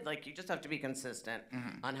 period? Like, you just have to be consistent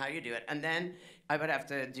on how you do it. And then I would have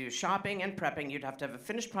to do shopping and prepping. You'd have to have a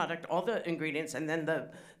finished product, all the ingredients, and then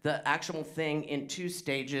the actual thing in 2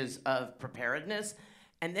 stages of preparedness.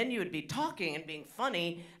 And then you would be talking and being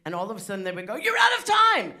funny, and all of a sudden they would go, "You're out of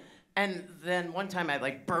time!" And then one time I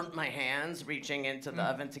burnt my hands reaching into the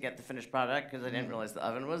oven to get the finished product because I didn't realize the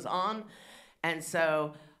oven was on. And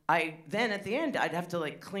so then at the end, I'd have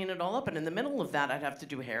to clean it all up. And in the middle of that, I'd have to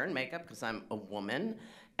do hair and makeup because I'm a woman.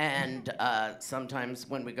 And sometimes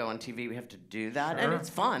when we go on TV, we have to do that. And it's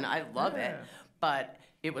fun. I love it. But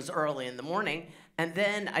it was early in the morning. And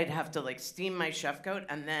then I'd have to steam my chef coat.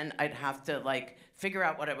 And then I'd have to figure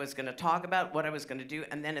out what I was going to talk about, what I was going to do.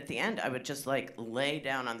 And then at the end, I would just lay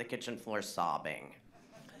down on the kitchen floor sobbing.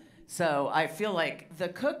 So I feel like the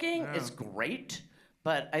cooking is great.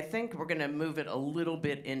 But I think we're going to move it a little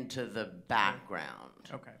bit into the background.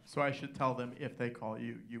 Okay, so I should tell them if they call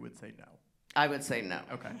you, you would say no. I would say no.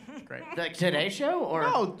 Okay, great. The Today Show or?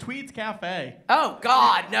 No, Tweed's Cafe. Oh,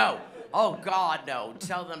 God, no. Oh, God, no.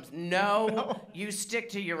 Tell them no. You stick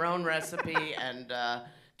to your own recipe and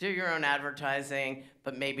do your own advertising,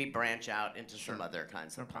 but maybe branch out into some other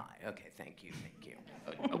kinds of pie. Okay, thank you.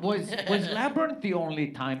 Was Labyrinth the only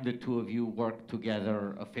time the 2 of you worked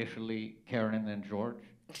together officially, Karen and George?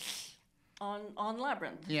 On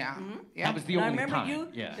Labyrinth. Yeah. Yeah. That was the And I only remember time.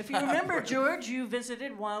 Yeah. if you remember, George, you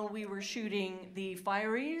visited while we were shooting the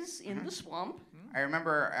Fireys in the swamp. I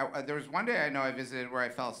remember there was one day I know I visited where I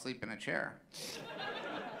fell asleep in a chair.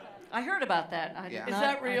 I heard about that. I did Yeah. not, Is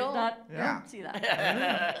that real? I did not Yeah. see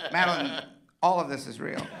that. Madeline, all of this is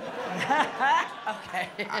real. Okay.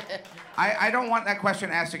 I don't want that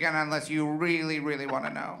question asked again unless you really, really want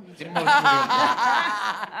to know.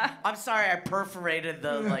 I'm sorry, I perforated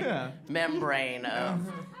the membrane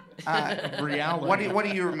of. Reality. What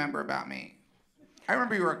do you remember about me? I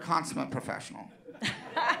remember you were a consummate professional.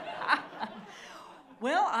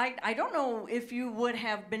 Well, I don't know if you would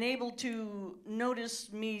have been able to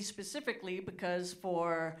notice me specifically because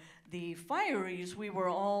for the Fireys, we were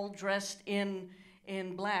all dressed in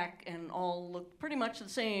black and all looked pretty much the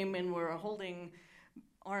same and were holding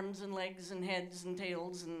arms and legs and heads and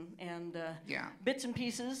tails and bits and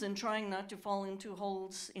pieces and trying not to fall into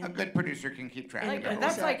holes. A good producer can keep track of it.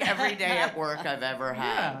 That's every day at work I've ever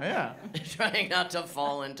had. Yeah. Trying not to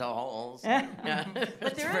fall into holes. Yeah.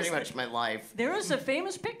 That's there pretty is much my life. There is a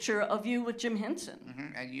famous picture of you with Jim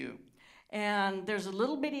Henson. And you. And there's a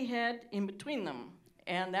little bitty head in between them,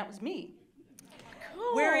 and that was me.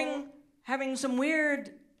 Cool. Having some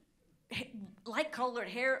weird light-colored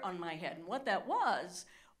hair on my head, and what that was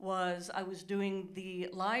I was doing the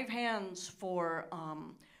live hands for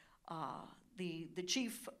the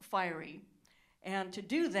chief Fiery, and to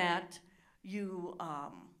do that, you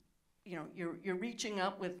you're reaching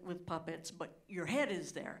up with puppets, but your head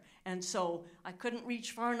is there. And so I couldn't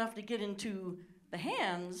reach far enough to get into the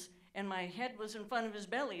hands, and my head was in front of his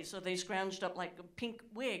belly, so they scrounged up like a pink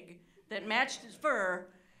wig that matched his fur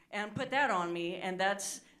and put that on me, and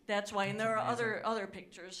that's why. And there are other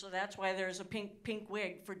pictures, so that's why there's a pink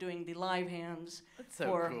wig for doing the live hands. That's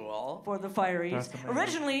so cool. For the Fireys.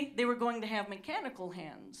 Originally, they were going to have mechanical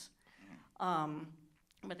hands.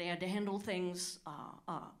 But they had to handle things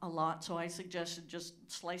a lot, so I suggested just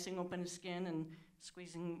slicing open his skin and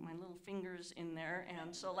squeezing my little fingers in there.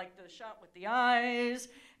 And so like the shot with the eyes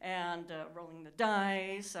and rolling the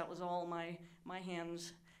dice, that was all my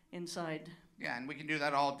hands inside. Yeah, and we can do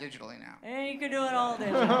that all digitally now. And you can do it all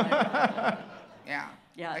digitally. Yeah.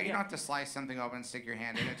 Yeah, You yeah. don't have to slice something open and stick your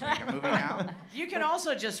hand in it to make a movie now. You can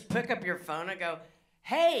also just pick up your phone and go,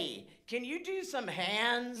 hey, can you do some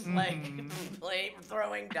hands, like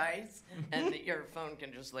throwing dice? And your phone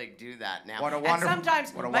can just like do that now. What a and wonderful-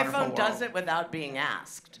 sometimes what a my wonderful phone does world. it without being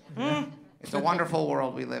asked. It's a wonderful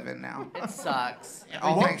world we live in now. It sucks.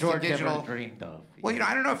 All What thanks to George digital. ever dreamed of. Well,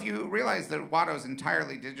 I don't know if you realize that Watto's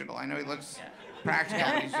entirely digital. I know he looks practical.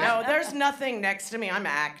 But he's just No, there's nothing next to me. I'm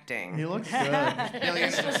acting. He looks good.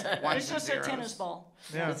 billions of ones It's and just a zeros. tennis ball.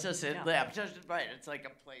 Yeah. It's just right. It's like a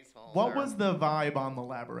placeholder. What was the vibe on the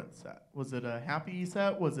Labyrinth set? Was it a happy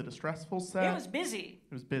set? Was it a stressful set? It was busy.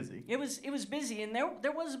 It was busy. It was busy, and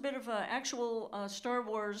there was a bit of an actual Star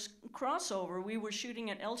Wars crossover. We were shooting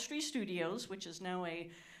at Elstree Studios, which is now a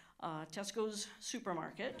Tesco's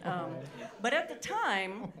supermarket. But at the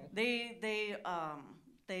time, they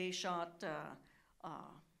shot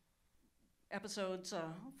episodes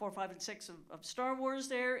 4, 5, and 6 of StarArs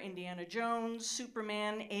there, Indiana Jones,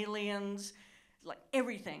 Superman, Aliens, like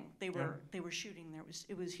everything they were shooting there.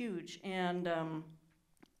 It was huge, and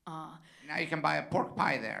Now you can buy a pork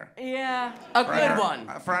pie there. yeah. A good one.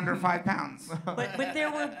 For under 5 pounds. But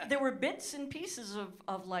there were bits and pieces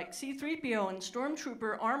of like C-3PO and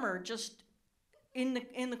Stormtrooper armor just in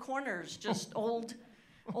the corners, just old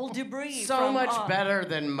debris. So from, much better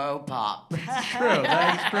than Mopop. True,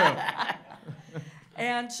 that is true.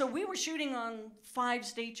 And so we were shooting on 5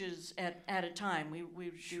 stages at a time. We'd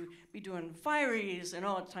be doing Fireys, and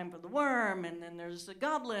it's time for the worm, and then there's the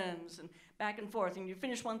goblins, and back and forth. And you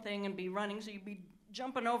finish one thing and be running, so you'd be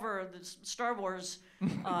jumping over the Star Wars,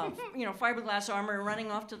 fiberglass armor, and running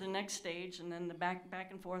off to the next stage, and then the back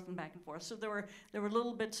and forth and back and forth. So there were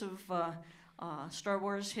little bits of Star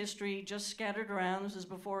Wars history just scattered around. This is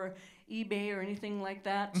before eBay or anything like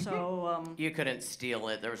that. So You couldn't steal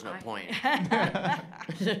it. There was no point.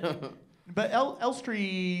 But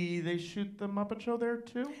Elstree, they shoot the Muppet Show there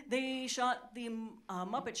too? they shot the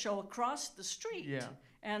Muppet Show across the street. Yeah.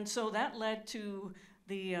 And so that led to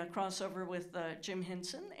the crossover with Jim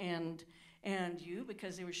Henson and you,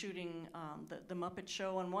 because they were shooting the Muppet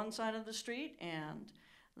Show on one side of the street and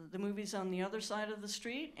the movies on the other side of the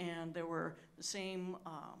street, and there were the same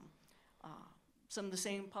some of the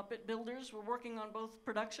same puppet builders were working on both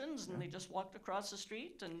productions, and they just walked across the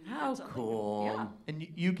street and How did something. cool. Yeah. And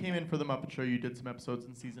you came in for the Muppet Show. You did some episodes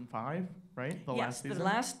in season 5, right? The last season. the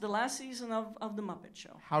last season of the Muppet Show.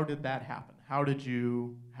 How did that happen? How did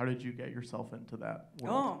you get yourself into that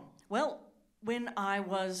world? Oh, well, when I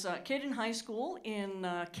was a kid in high school in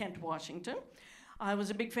Kent, Washington, I was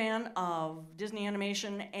a big fan of Disney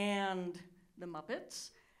animation and the Muppets.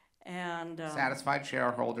 And Satisfied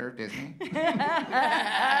shareholder of Disney. owner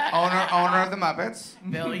of the Muppets.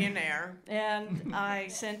 Billionaire. And I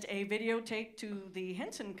sent a videotape to the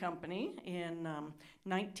Henson Company in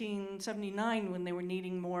 1979 when they were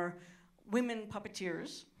needing more women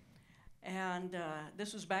puppeteers. And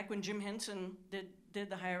this was back when Jim Henson did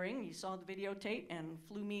the hiring. He saw the videotape and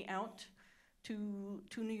flew me out to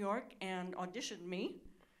New York and auditioned me.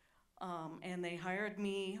 And they hired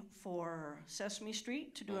me for Sesame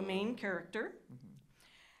Street to do a main character.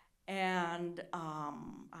 And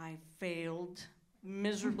I failed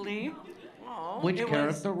miserably. Which It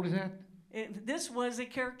character was that? This was a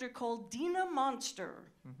character called Dina Monster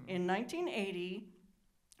in 1980,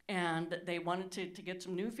 and they wanted to get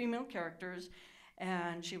some new female characters,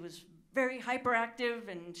 and she was very hyperactive,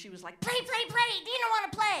 and she was like, play, Dina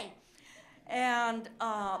wanna play. And,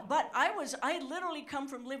 but I literally come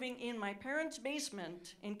from living in my parents'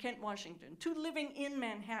 basement in Kent, Washington, to living in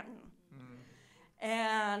Manhattan.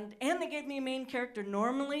 And they gave me a main character.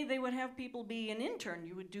 Normally, they would have people be an intern.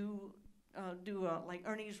 You would do like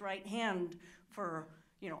Ernie's right hand for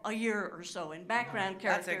a year or so in background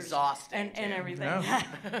characters. That's exhausting. And Jim. everything.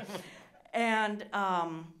 Yeah. And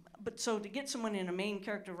but so to get someone in a main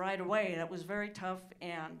character right away, that was very tough,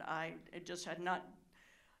 and I just had not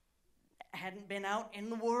hadn't been out in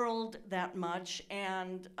the world that much,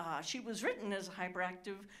 and she was written as a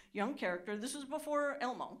hyperactive young character. This was before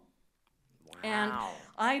Elmo. Wow. And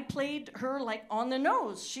I played her like on the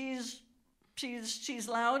nose. She's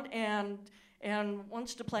loud and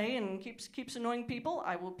wants to play and keeps annoying people.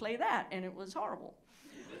 I will play that, and it was horrible.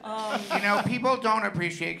 You know, people don't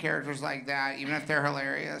appreciate characters like that, even if they're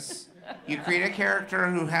hilarious. You create a character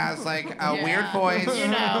who has like a weird voice, You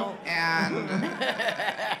know. and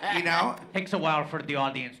you know, Takes a while for the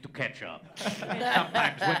audience to catch up.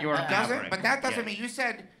 Sometimes when you're doesn't. But that doesn't mean you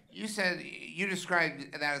said you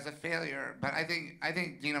described that as a failure. But I think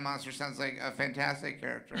Dina Monster sounds like a fantastic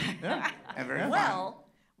character. Yeah. And very fun.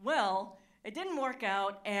 Well, it didn't work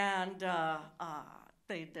out, and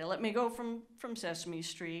they let me go from Sesame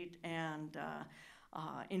Street, and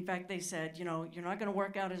in fact they said, you know, you're not going to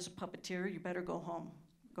work out as a puppeteer. You better go home.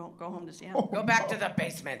 Go home to Seattle. Go back to the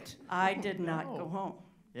basement. I did not go home.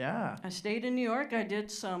 Yeah. I stayed in New York. I did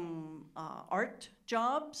some art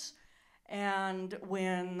jobs, and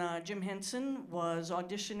when Jim Henson was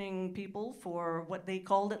auditioning people for what they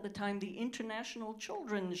called at the time the International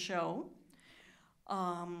Children's Show,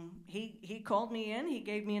 he called me in. He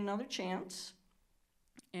gave me another chance,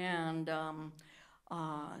 and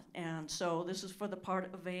so this is for the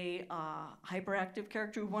part of a hyperactive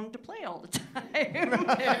character who wanted to play all the time. and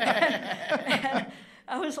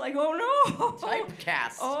I was like, oh no!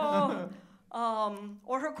 Typecast.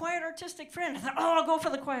 Or her quiet artistic friend. I thought, oh, I'll go for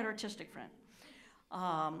the quiet artistic friend.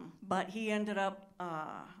 But he ended up.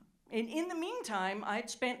 In the meantime, I'd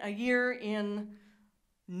spent a year in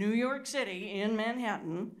New York City, in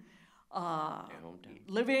Manhattan,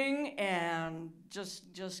 living and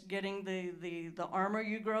just getting the armor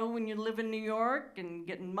you grow when you live in New York, and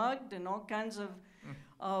getting mugged and all kinds of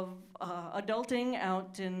adulting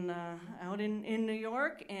out in New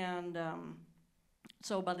York. And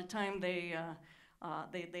so by the time they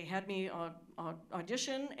had me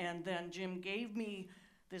audition, and then Jim gave me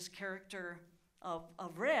this character of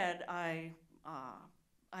Red, I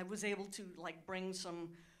was able to like bring some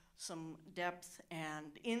depth and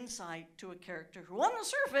insight to a character who, on the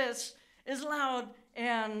surface, is loud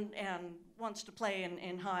and wants to play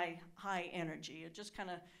in high energy. It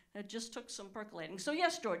just took some percolating. So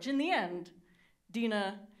yes, George, in the end,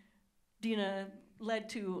 Dina led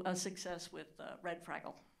to a success with Red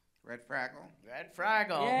Fraggle. Red Fraggle. Red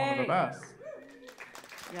Fraggle. Yay. One of the best.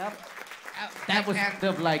 Yep. That was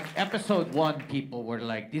the like episode 1. People were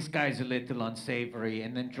like, "This guy's a little unsavory,"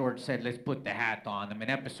 and then George said, "Let's put the hat on him." In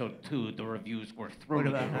episode 2, the reviews were through.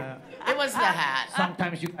 Look at that hat. It was the hat.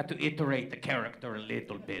 Sometimes you got to iterate the character a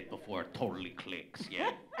little bit before it totally clicks.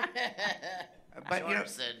 Yeah. But you know,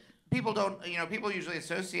 Sid. people don't. You know, people usually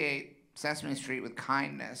associate Sesame Street with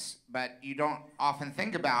kindness, but you don't often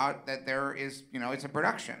think about that there is. You know, it's a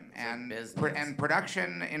production, and business. and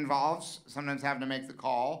production involves sometimes having to make the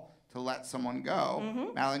call to let someone go.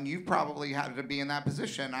 Mm-hmm. Madeline, you've probably had to be in that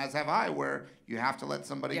position, as have I, where you have to let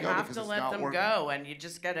somebody You go have because to it's let not them working. go, and you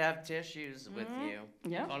just got to have tissues with you.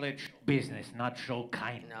 Yeah. Call it show business, not show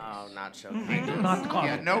kindness. No, not so Do kind. not call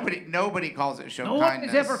Yeah, it. nobody calls it show No one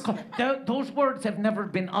kindness. has ever called. Those words have never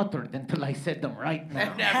been uttered until I said them right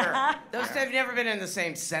now. Never. Those have never been in the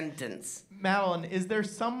same sentence. Madeline, is there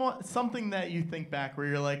something that you think back where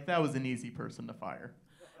you're like, that was an easy person to fire?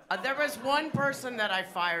 There was one person that I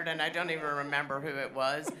fired, and I don't even remember who it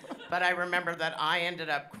was, but I remember that I ended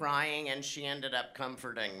up crying and she ended up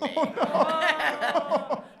comforting me.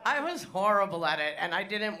 I was horrible at it, and I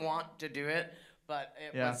didn't want to do it, but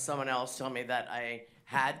it was someone else told me that I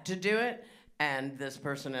had to do it, and this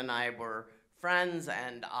person and I were friends,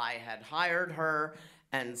 and I had hired her,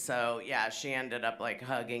 and so, yeah, she ended up, like,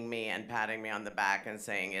 hugging me and patting me on the back and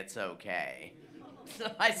saying, "It's okay."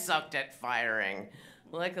 So I sucked at firing.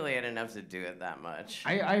 Luckily, I didn't have to do it that much.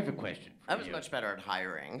 I have a question. I was much better at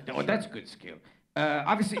hiring. Oh, that's a good skill.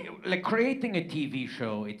 Obviously, like creating a TV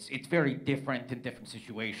show, it's very different in different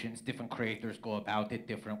situations. Different creators go about it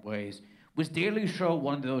different ways. Was Daily Show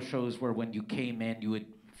one of those shows where when you came in, you had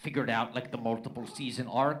figured out like the multiple season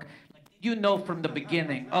arc? Like, you know from the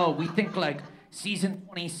beginning, oh, we think like season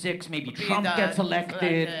 26, maybe Trump gets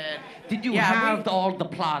elected. Did you have all the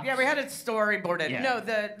plots? Yeah, we had it storyboarded. Yeah. No,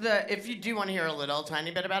 if you do want to hear a little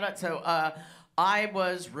tiny bit about it, so I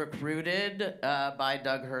was recruited by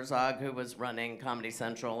Doug Herzog, who was running Comedy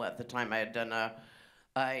Central at the time. I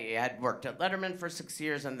had worked at Letterman for 6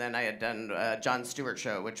 years, and then I had done Jon Stewart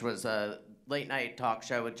Show, which was a late night talk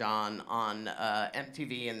show with John on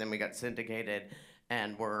MTV, and then we got syndicated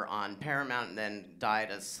and were on Paramount, and then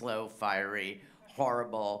died a slow, fiery,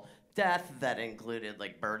 horrible death that included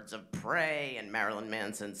like birds of prey and Marilyn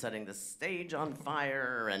Manson setting the stage on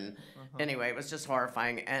fire. And anyway, it was just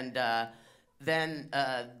horrifying. And then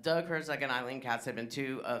Doug Herzog and Eileen Katz had been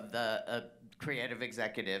two of the creative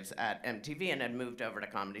executives at MTV and had moved over to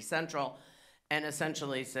Comedy Central and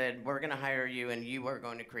essentially said, we're going to hire you and you are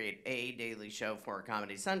going to create a daily show for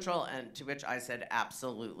Comedy Central. And to which I said,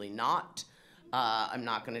 absolutely not. I'm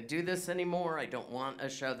not going to do this anymore. I don't want a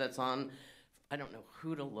show that's on, I don't know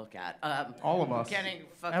who to look at. All of us. Getting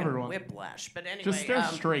fucking Everyone. whiplash. But anyway. Just stare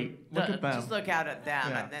straight. Look at them. Just look out at them.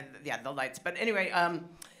 Yeah. And then, the lights. But anyway,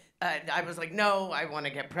 I was like, no, I want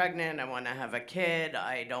to get pregnant. I want to have a kid.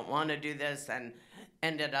 I don't want to do this. And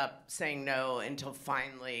ended up saying no until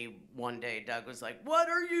finally one day Doug was like, what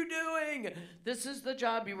are you doing? This is the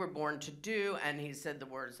job you were born to do. And he said the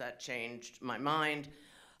words that changed my mind.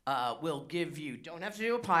 We'll give you, don't have to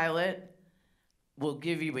do a pilot. We'll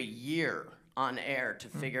give you a year on air to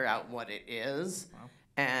figure out what it is. Wow.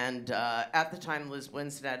 And at the time, Liz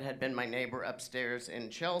Winstead had been my neighbor upstairs in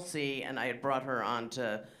Chelsea, and I had brought her on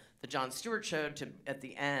to the Jon Stewart show to, at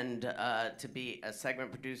the end, to be a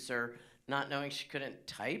segment producer, not knowing she couldn't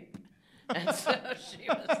type. And so she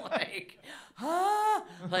was like,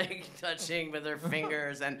 like touching with her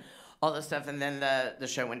fingers and all this stuff. And then the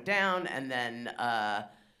show went down, and then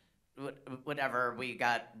whatever,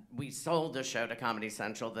 we sold the show to Comedy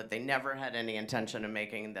Central that they never had any intention of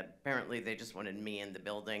making, that apparently they just wanted me in the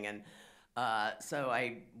building. And so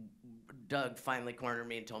Doug finally cornered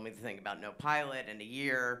me and told me the thing about no pilot in a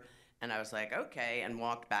year. And I was like, okay, and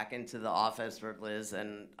walked back into the office where Liz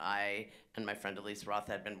and I and my friend Elise Roth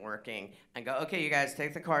had been working and go, okay, you guys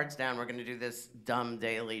take the cards down. We're going to do this dumb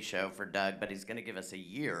daily show for Doug, but he's going to give us a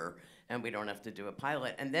year and we don't have to do a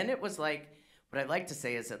pilot. And then it was like, what I like to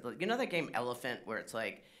say is that, you know that game Elephant where it's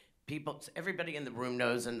like everybody in the room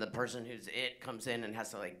knows and the person who's it comes in and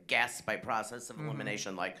has to like guess by process of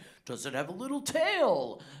elimination, like, does it have a little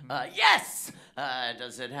tail? Yes!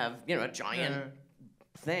 Does it have, a giant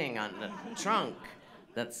thing on the trunk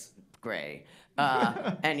that's gray?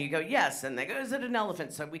 And you go, yes, and they go, is it an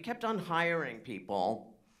elephant? So we kept on hiring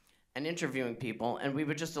people and interviewing people, and we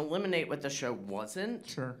would just eliminate what the show wasn't.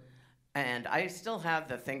 Sure. And I still have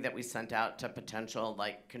the thing that we sent out to potential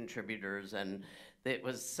like contributors, and it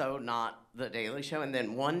was so not the Daily Show. And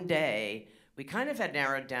then one day we kind of had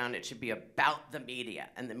narrowed down it should be about the media,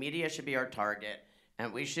 and the media should be our target,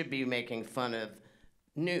 and we should be making fun of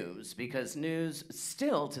news because news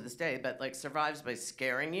still to this day, but like survives by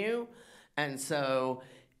scaring you. And so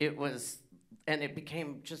it was, and it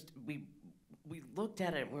became just we looked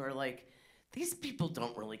at it and we were like, these people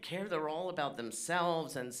don't really care. They're all about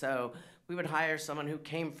themselves. And so we would hire someone who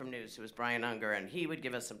came from news, who was Brian Unger, and he would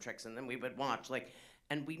give us some tricks, and then we would watch.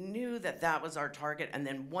 And we knew that that was our target. And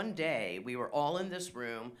then one day, we were all in this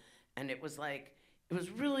room, and it was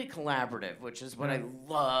really collaborative, which is what I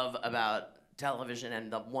love about television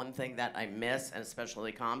and the one thing that I miss, and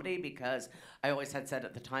especially comedy, because I always had said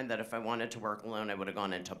at the time that if I wanted to work alone, I would have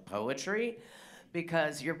gone into poetry.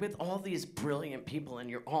 Because you're with all these brilliant people and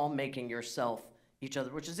you're all making yourself each other,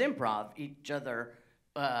 which is improv, each other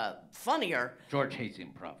funnier. George hates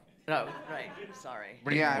improv. Oh, right. Sorry.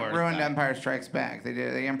 Yeah, it ruined Empire Strikes Back.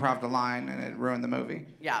 They improv'd a line and it ruined the movie.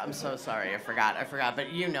 Yeah, I'm so sorry. I forgot.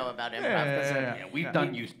 But you know about improv. Yeah, we've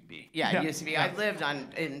done UCB. Yeah, UCB. I lived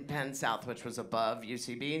in Penn South, which was above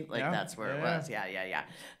UCB. That's where it was. Yeah.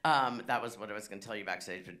 That was what I was going to tell you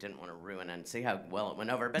backstage, but didn't want to ruin and see how well it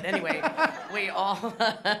went over. But anyway, we all,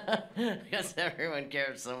 because everyone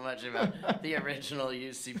cares so much about the original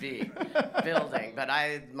UCB building. But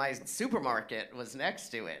my supermarket was next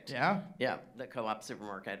to it. Yeah? Yeah, the co-op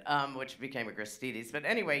supermarket, which became a Gristedes. But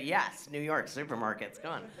anyway, yes, New York supermarket's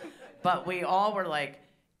gone. But we all were like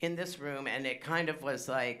in this room, and it kind of was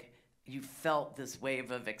like you felt this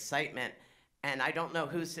wave of excitement. And I don't know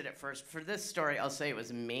who said it first. For this story, I'll say it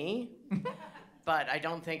was me, but I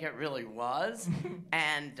don't think it really was.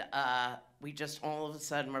 And we just all of a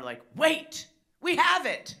sudden were like, wait, we have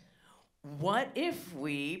it. What if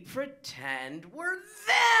we pretend we're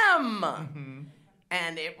them?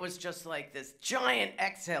 And it was just like this giant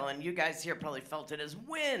exhale, and you guys here probably felt it as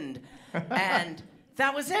wind. And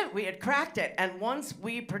that was it. We had cracked it. And once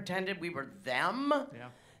we pretended we were them,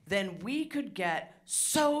 then we could get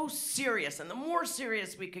so serious. And the more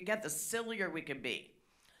serious we could get, the sillier we could be.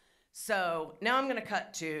 So now I'm going to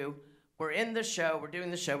cut to, we're in the show, we're doing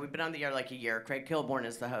the show. We've been on the air like a year. Craig Kilborn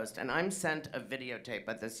is the host. And I'm sent a videotape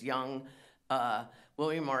by this young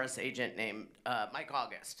William Morris agent named Mike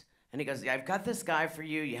August. And he goes, I've got this guy for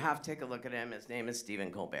you. You have to take a look at him. His name is Stephen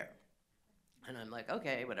Colbert. And I'm like,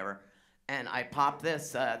 okay, whatever. and I pop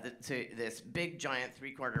this this big giant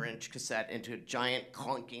 3/4 inch cassette into a giant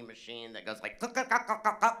clunky machine that goes like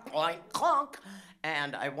clunk, clunk,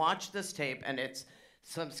 and I watch this tape, and it's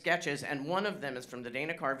some sketches, and one of them is from the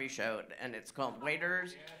Dana Carvey show, and it's called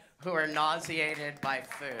Waiters Who Are Nauseated by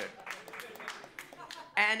Food.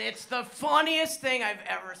 And it's the funniest thing I've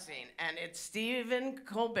ever seen, and it's Stephen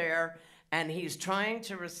Colbert, and he's trying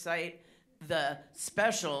to recite the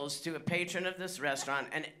specials to a patron of this restaurant,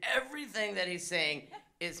 and everything that he's saying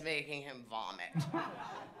is making him vomit.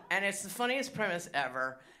 And it's the funniest premise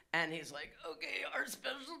ever. And he's like, okay, our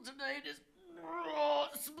special tonight is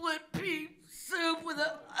split pea soup with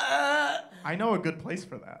a I know a good place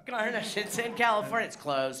for that. garnish. It's in California. It's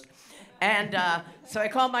closed. And so I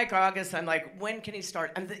called Mike August. I'm like, when can he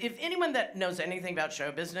start? And if anyone that knows anything about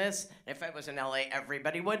show business, if I was in LA,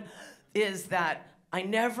 everybody would, is that I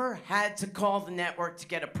never had to call the network to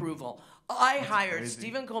get approval. I hired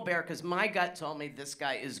Stephen Colbert because my gut told me this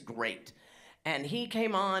guy is great. And he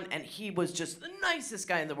came on, and he was just the nicest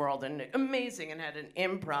guy in the world, and amazing, and had an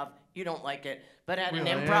improv, you don't like it, but had an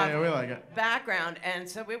improv we like it. background. And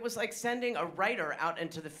so it was like sending a writer out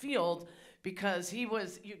into the field, because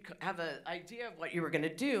you'd have an idea of what you were going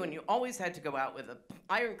to do, and you always had to go out with an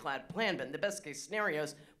ironclad plan, but in the best case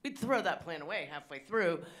scenarios, we'd throw that plan away halfway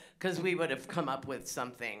through, because we would have come up with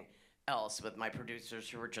something else with my producers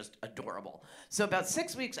who were just adorable. So about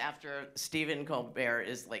 6 weeks after Stephen Colbert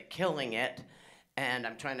is like killing it, and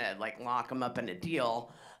I'm trying to like lock him up in a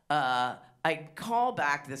deal, I call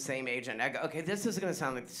back the same agent. I go, okay, this is going to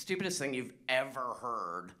sound like the stupidest thing you've ever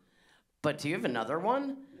heard, but do you have another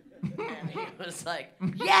one? And he was like,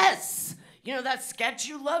 yes! You know that sketch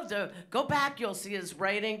you love? To go back, you'll see his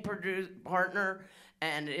writing partner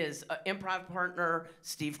and his improv partner,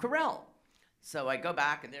 Steve Carell. So I go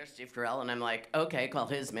back, and there's Steve Carell, and I'm like, okay, call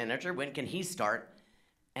his manager. When can he start?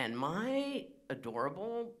 And my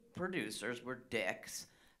adorable producers were dicks,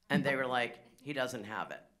 and they were like, he doesn't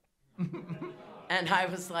have it. And I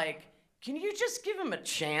was like, can you just give him a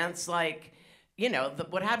chance? Like, you know,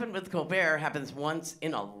 what happened with Colbert happens once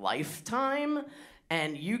in a lifetime,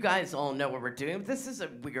 and you guys all know what we're doing. This is a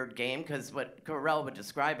weird game, because what Carell would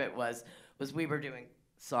describe it was we were doing,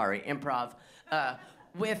 improv,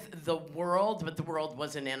 with the world, but the world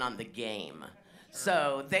wasn't in on the game.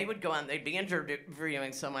 So they would go on, they'd be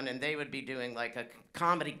interviewing someone, and they would be doing like a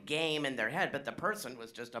comedy game in their head, but the person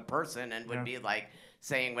was just a person and would be like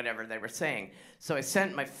saying whatever they were saying. So I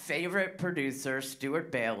sent my favorite producer,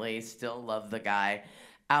 Stuart Bailey, still love the guy,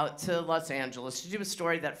 out to Los Angeles to do a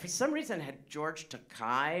story that for some reason had George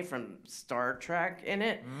Takei from Star Trek in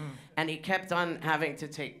it. And he kept on having to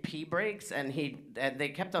take pee breaks, and they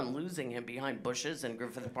kept on losing him behind bushes in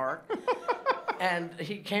Griffith Park. And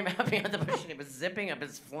he came out behind the bush, and he was zipping up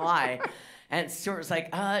his fly. And Stuart was like,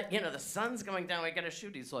 you know, the sun's going down, we gotta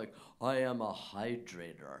shoot. He's like, I am a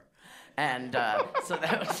hydrator. And so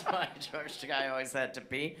that was why George Takei always had to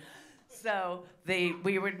pee. So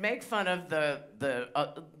we would make fun of the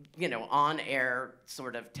on-air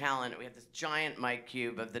sort of talent. We had this giant mic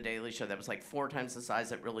cube of The Daily Show that was like 4 times the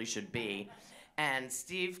size it really should be. And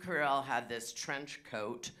Steve Carell had this trench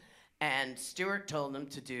coat, and Stuart told him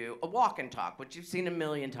to do a walk and talk, which you've seen a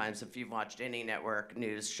million times if you've watched any network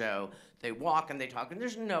news show. They walk and they talk, and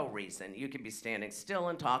there's no reason. You could be standing still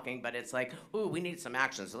and talking, but it's like, ooh, we need some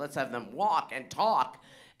action, so let's have them walk and talk.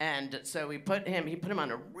 And so he put him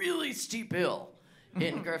on a really steep hill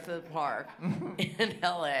in Griffith Park in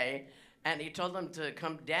LA, and he told them to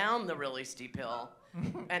come down the really steep hill,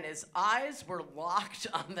 and his eyes were locked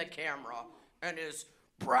on the camera, and his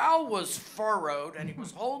brow was furrowed, and he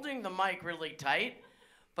was holding the mic really tight,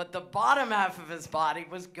 but the bottom half of his body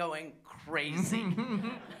was going crazy.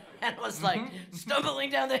 And was like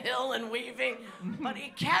stumbling down the hill and weaving, but he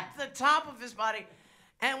kept the top of his body.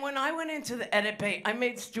 And when I went into the edit bay, I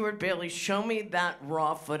made Stuart Bailey show me that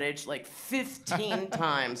raw footage like 15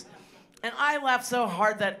 times. And I laughed so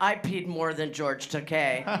hard that I peed more than George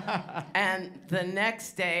Takei. And the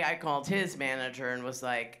next day, I called his manager and was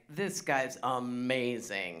like, this guy's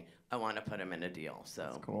amazing. I want to put him in a deal. So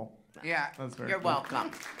That's cool. Yeah. That's very you're cool.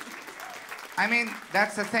 welcome. I mean,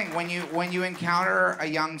 that's the thing. When you encounter a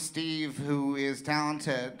young Steve who is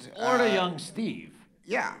talented, Or a young Steve.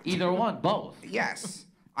 yeah, Either one, both. yes,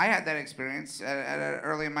 I had that experience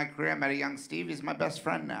early in my career. I met a young Steve. He's my best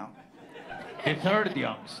friend now, The third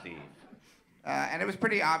young Steve. and it was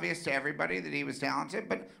pretty obvious to everybody that he was talented.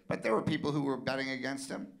 But there were people who were betting against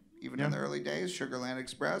him, even in the early days. Sugarland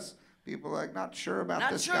Express. People like not sure about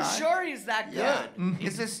this guy. Not sure he's that good. Yeah.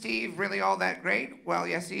 Is this Steve really all that great? Well,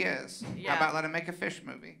 yes, he is. Yeah. How about let him make a fish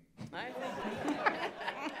movie?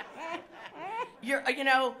 You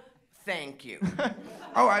know, Thank you.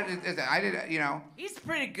 Oh, I did, He's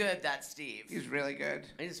pretty good, that Steve. he's really good.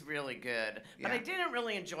 He's really good. But Yeah. I didn't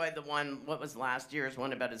really enjoy the one, what was last year's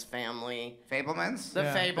one about his family? Fablemans? The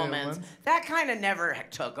Yeah, Fablemans. Fablemans. That kind of never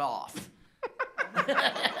took off.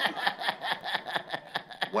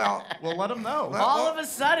 Well, We'll let him know. Well, All of a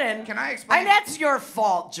sudden. can I explain? And that's your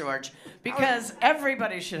fault, George. Because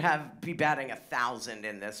everybody should be batting 1,000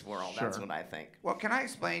 in this world. That's Sure. what I think. Well, can I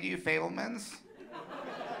explain to you Fablemans?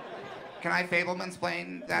 Can I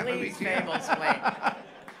Fablemans-plain that movie Please, to you? Fables, wait.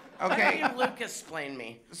 Okay. Why don't you Lucas explain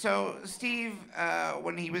me? So Steve,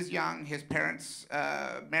 when he was young, his parents'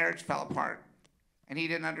 marriage fell apart, and he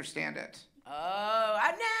didn't understand it. Oh,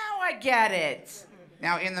 now I get it.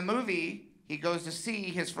 Now, in the movie, he goes to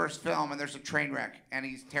see his first film, and there's a train wreck, and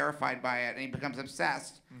he's terrified by it, and he becomes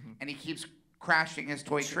obsessed, and he keeps crashing his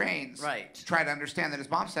toy trains Right. to try to understand that.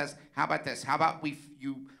 His mom says, "How about this? How about we'll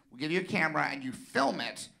give you a camera, and you film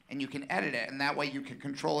it, and you can edit it, and that way you can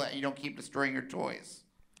control it, and you don't keep destroying your toys."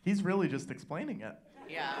 He's really just explaining it.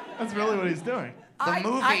 Yeah. That's really what he's doing. I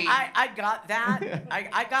got that.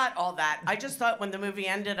 I got all that. I just thought when the movie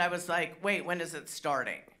ended, I was like, wait, when is it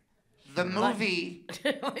starting? The movie,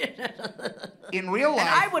 in real life, And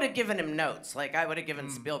I would have given him notes. Like, I would have given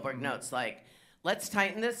Spielberg notes. Like, let's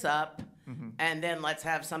tighten this up, and then let's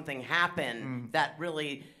have something happen that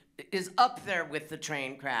really is up there with the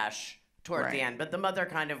train crash toward Right. the end. But the mother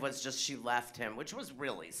kind of was just, she left him, which was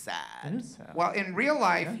really sad. It is sad. well, in real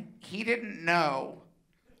life, he didn't know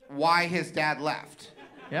why his dad left.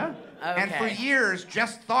 Yeah. Okay. And for years,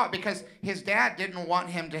 just thought because his dad didn't want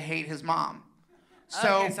him to hate his mom.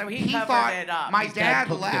 So, Okay, so he covered thought it up. my His dad dad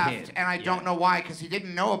took the left, hit. and I don't know why, because he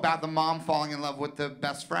didn't know about the mom falling in love with the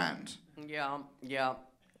best friend. Yeah.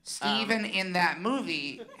 Steven in that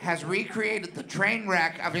movie has recreated the train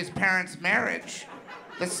wreck of his parents' marriage,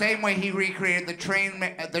 the same way he recreated the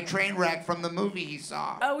train wreck from the movie he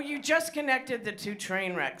saw. Oh, you just connected the two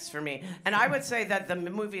train wrecks for me. And I would say that the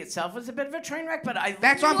movie itself was a bit of a train wreck, but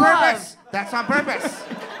That's on purpose. That's on purpose.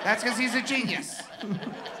 That's because he's a genius.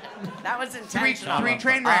 That was intentional. Three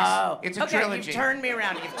train wrecks. Oh, It's a okay, trilogy. You've turned me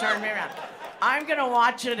around. I'm gonna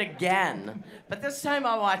watch it again, but this time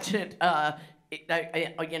I'll watch it,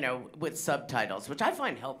 with subtitles, which I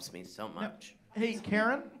find helps me so much. Hey,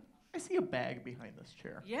 Karen, I see a bag behind this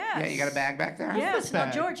chair. Yes. Yeah, you got a bag back there? Yes. this Now,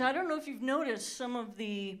 bag? George, I don't know if you've noticed some of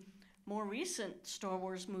the more recent Star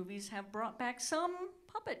Wars movies have brought back some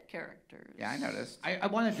puppet characters. Yeah, I noticed. I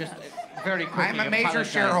want to just very quickly I'm a major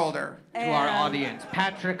apologize shareholder. to our And- audience.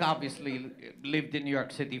 Patrick obviously lived in New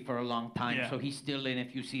York City for a long time, Yeah. so he's still in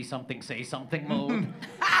if you see something, say something mode.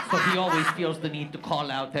 So he always feels the need to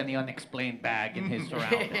call out any unexplained bag in his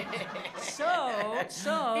surroundings. So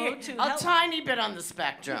to A help, tiny bit on the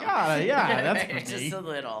spectrum. Yeah, that's for me. Just a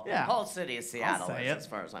little. Yeah. The whole city of Seattle say is, it. as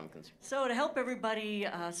far as I'm concerned. so to help everybody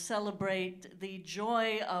celebrate the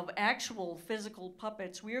joy of actual physical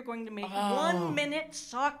puppets, we are going to make 1 minute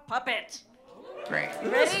sock puppet. Great.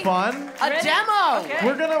 This is fun. A Ready? demo! Okay.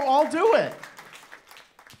 We're gonna all do it.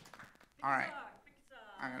 All right.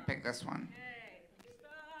 I'm going to pick this one.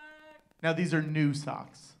 Now these are new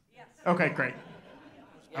socks. Yes. Okay, great.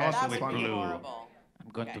 Yeah, Also that with would be blue. horrible.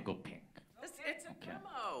 I'm going to go pink. It's a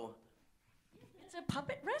demo. It's a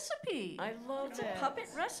puppet recipe. I love It's it. a puppet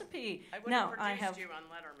recipe. I would Now have I produced have you on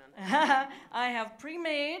Letterman. I have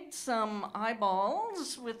pre-made some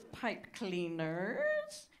eyeballs with pipe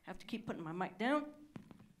cleaners. Have to keep putting my mic down.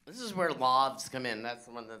 This is where lavs come in. That's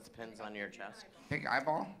the one that pins on your chest. Pick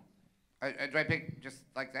eyeball. Do I pick just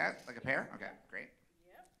like that? Like a pair? Okay, great.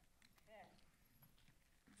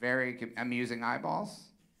 Very amusing eyeballs.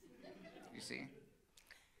 You see?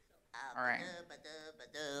 All right.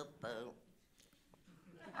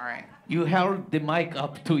 All right. You held the mic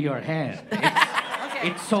up to your hand.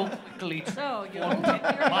 It's so quickly. So you hold it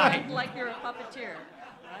in your hand like you're a puppeteer,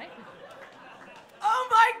 right? Oh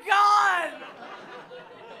my God!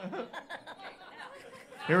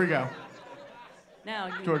 Here we go. Now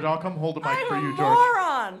you George, I'll come hold a mic I'm for a you, George.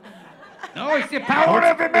 moron! No, it's the power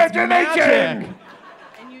of imagination. Magic.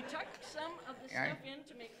 and you tuck some of the Yeah. stuff in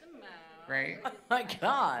to make them mouth. Great. Oh my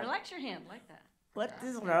God! Relax your hand like that. What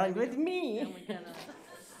is wrong with And me? we're gonna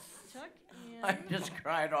tuck in. I just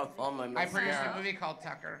cried off all my I mascara. produced a movie called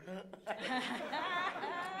Tucker.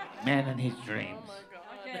 Man and his dreams.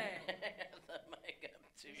 Okay. The mic up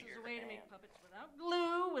to This is your a way to make hand. puppets without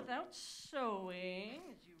glue, without sewing.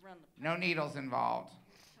 As you run the No needles involved.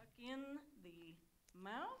 tuck in the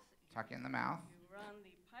mouth. Tuck in the mouth. You run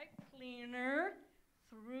the pipe cleaner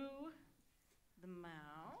through the mouth.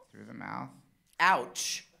 Through the mouth.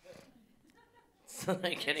 Ouch! So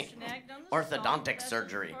they're getting Snagged on the orthodontic sock.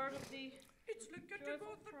 surgery. That's part of the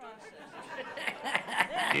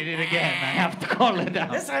Did it again. I have to call it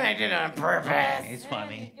out. This one I did on purpose. It's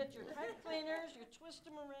funny. Get your pipe cleaners, you twist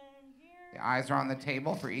them around here. The eyes are on the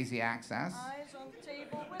table for easy access. Eyes on the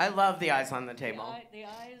table. I love the eyes on the table. The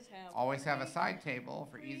eyes have. Always have a side table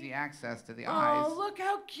for easy access to the eyes. Oh, look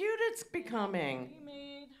how cute it's becoming. We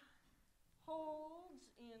made holes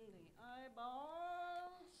in the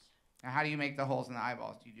eyeballs. Now, how do you make the holes in the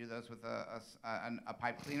eyeballs? Do you do those with a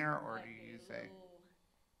pipe cleaner, or do you say?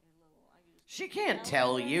 She can't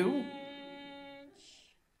tell you.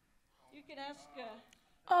 You can ask.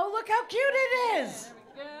 Oh, look how cute it is.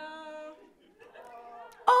 There we go.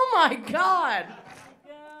 Oh my God.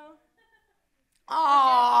 Go.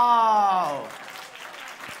 Oh.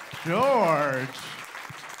 George.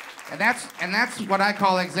 And that's what I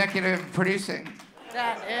call executive producing.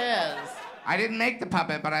 That is. I didn't make the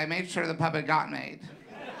puppet, but I made sure the puppet got made.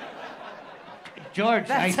 George,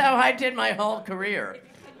 That's how I did my whole career.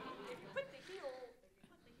 Put the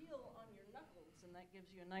heel on your knuckles, and that gives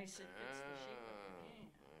you a nice. It gets the shape of the hand.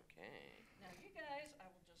 Okay. Now, you guys, I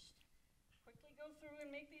will just quickly go through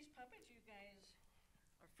and make these puppets. You guys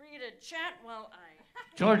are free to chat while I.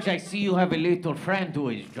 George, I see you have a little friend who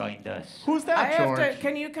has joined us. Who's I that, have George? to.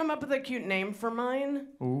 Can you come up with a cute name for mine?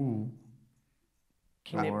 Ooh.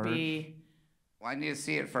 Can George. it be? Well, I need to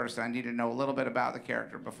see it first. I need to know a little bit about the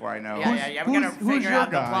character before I know. Yeah. We're gonna who's figure your out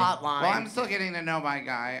the guy? plot line. Well, I'm still getting to know my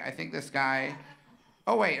guy. I think this guy.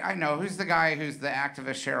 Oh wait, I know. Who's the guy who's the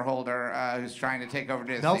activist shareholder who's trying to take over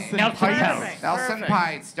Disney? Nelson Nelson Pites. Pites. Nelson Perfect.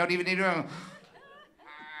 Pites. Don't even need to.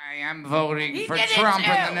 I am voting He for did it Trump in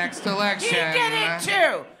too. the next election. He did it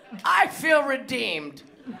too. I feel redeemed.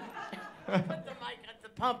 Put the mic at the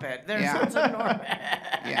puppet. There's Yeah. some normal.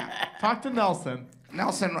 Yeah. Talk to Nelson.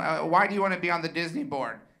 Nelson, why do you want to be on the Disney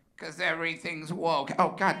board? Because everything's woke.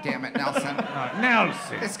 Oh, God damn it, Nelson.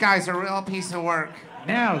 Nelson. This guy's a real piece of work.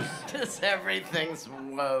 Nelson. Just everything's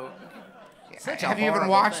woke. Such a Have you ever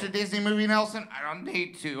horrible watched thing. a Disney movie, Nelson? I don't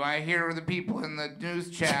need to. I hear the people in the news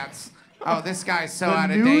chats. Oh, this guy's so The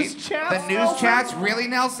out of news date. chats, The news Nelson? chats? Really,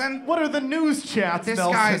 Nelson? What are the news chats, This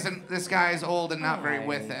Nelson? guy's old and not very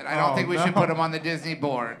with it. I don't Oh, think we no. should put him on the Disney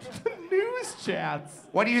board. News chats.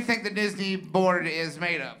 What do you think the Disney board is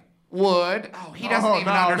made of? Wood. Oh, he doesn't Oh,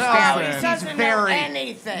 even no, understand. Nelson. He He's doesn't know very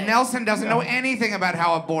anything. Nelson doesn't know anything about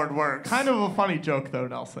how a board works. Kind of a funny joke, though,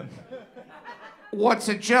 Nelson. What's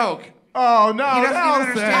a joke? Oh, no, He doesn't Nelson. even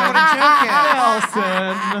understand what a joke is.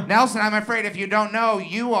 Nelson. Nelson, I'm afraid if you don't know,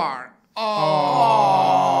 you are.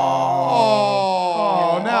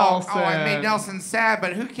 Oh, Nelson. Oh, I made Nelson sad,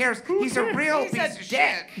 but who cares? He's a real He's a piece of dick.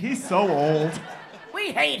 shit. He's so old.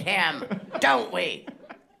 We hate him, don't we?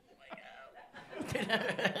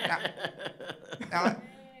 Now,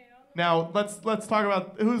 Now, let's talk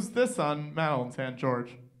about who's this on Madeleine's hand,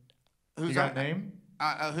 George. who's You got on- a name?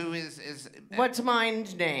 who is What's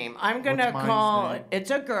mine's name? I'm gonna What's mine's call. name?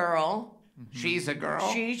 It's a girl. she's a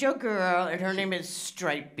girl? She's a girl, and her name is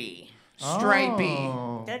Stripey. Stripey.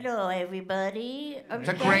 Oh. Hello, everybody. It's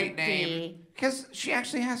a great name. Because she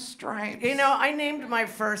actually has stripes. You know, I named my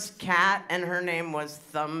first cat, and her name was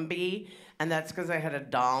Thumby, and that's because I had a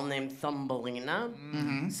doll named Thumbelina.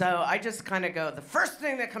 Mm-hmm. So I just kind of go, the first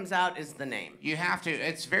thing that comes out is the name. You have to.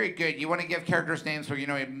 It's very good. You want to give characters names where you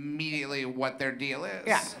know immediately what their deal is.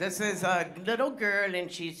 Yeah, this is a little girl,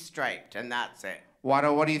 and she's striped, and that's it.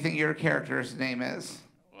 Watto, what do you think your character's name is?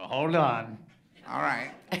 Well, hold on. All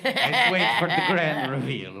right. Let's wait for the grand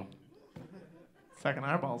reveal. Second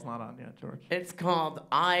eyeball's not on yet, George. It's called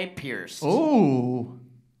Eye Pierced. Ooh.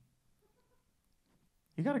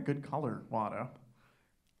 You got a good color, Watto.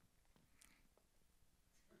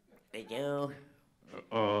 Hello.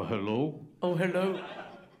 Hello. Oh, hello.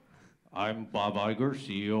 I'm Bob Iger,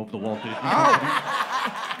 CEO of the Walt Disney Oh,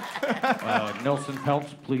 Company. Nelson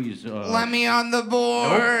Peltz, please. let me on the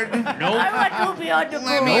board. Nope. I want to be on the board.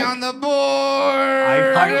 Let me on the board.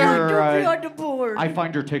 I find I want your to be on the board. I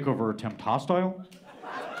find your takeover attempt hostile.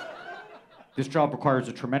 This job requires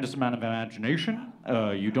a tremendous amount of imagination.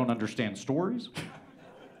 You don't understand stories.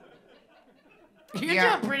 You're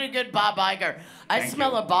Yeah. doing pretty good, Bob Iger. I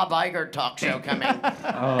smell a Bob Iger talk show coming.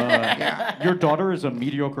 Yeah. Your daughter is a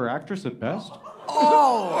mediocre actress at best.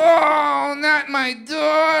 Oh, not my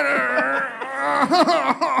daughter.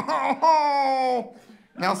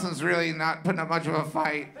 Nelson's really not putting up much of a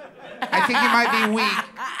fight. I think he might be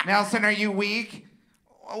weak. Nelson, are you weak?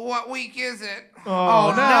 What week is it?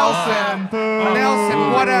 Oh, Nelson. Boo.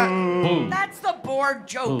 Nelson, what a... Boom. That's the board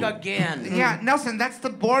joke again. Yeah, Nelson, that's the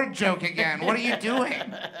board joke again. What are you doing?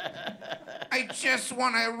 I just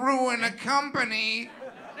want to ruin a company.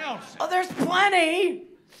 Oh, there's plenty.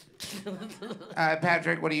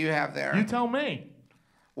 Patrick, what do you have there? You tell me.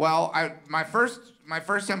 Well, my first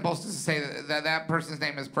impulse is to say that person's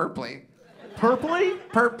name is Purpley. Purpley?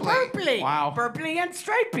 Purpley. Purpley. Wow. Purpley and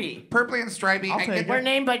Stripey. Purpley and Stripey. I'll take We're it.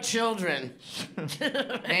 named by children.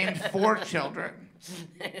 Named for children.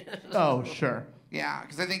 Oh, sure. Yeah,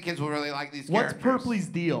 because I think kids will really like these What's characters. Purpley's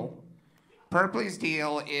deal? Purpley's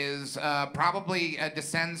deal is probably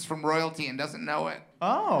descends from royalty and doesn't know it.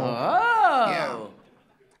 Oh. Yeah.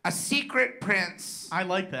 A secret prince, I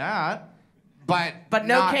like that. But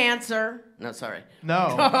no not- cancer. No, sorry.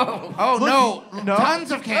 No. Oh Look, no, no.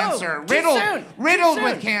 tons of cancer. too soon. Riddled Too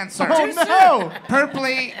with soon. cancer. Oh, no.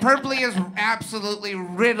 Purpley is absolutely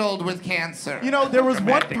riddled with cancer. You know, there was one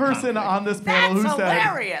Romantic person conflict. on this panel That's who said,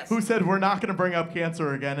 hilarious. we're not going to bring up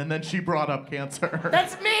cancer again, and then she brought up cancer.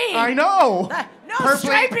 That's me. I know. No, Purpley-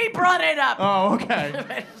 Stripey brought it up. Oh,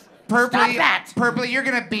 okay. Purpley, Stop that. Purpley, you're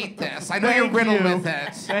gonna beat this. I know you're Thank riddled you. with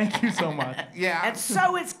it. Thank you so much. Yeah. And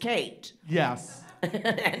so is Kate Yes.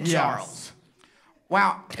 and Yes. Charles.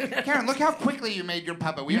 Wow, Karen, look how quickly you made your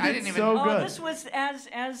puppet. You I did didn't even. so Oh, good. this was as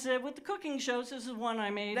with the cooking shows. This is one I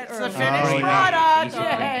made. That's earlier. the finished Oh, yeah.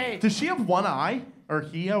 product. Yay. Does she have one eye? Or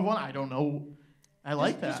he have one? I don't know. I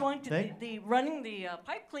like that. Just want to, Thank- the running the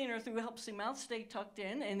pipe cleaner through helps the mouth stay tucked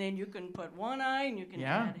in, and then you can put one eye, and you can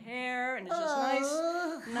Yeah. add hair, and it's just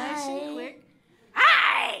nice and quick.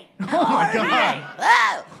 Hi. Oh, my God.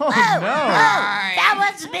 Oh, Oh, no.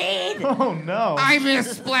 that was mean. Oh, no. I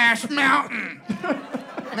miss Splash Mountain.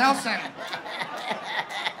 Nelson.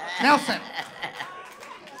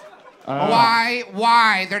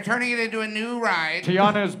 Why? They're turning it into a new ride.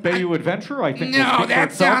 Tiana's Bayou Adventure, I think. will No, speak for that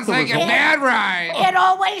itself. sounds There like was a one- bad ride. It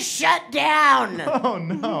always shut down. Oh,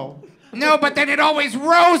 no. No, but then it always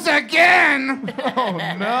rose again. Oh,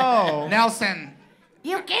 no. Nelson,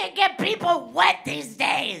 You can't get people wet these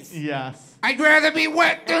days. Yes. I'd rather be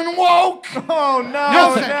wet than woke. Oh, no,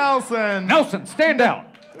 Nelson. Nelson. Nelson, stand down.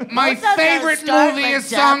 My Both of those favorite start movie with is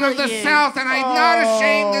Song of the W. South, and I'm not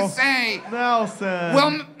ashamed Oh. to say. Nelson.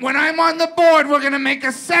 Well, when I'm on the board, we're gonna make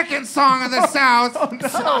a second Song of the South.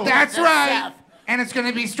 no. That's the right. South. And it's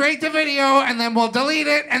gonna be straight to video, and then we'll delete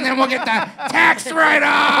it, and then we'll get the tax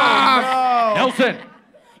write-off. Oh. Nelson,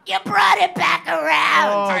 You brought it back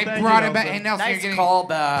around. Oh, I thank you, brought it back. Nelson. Hey, Nelson, Nice you're getting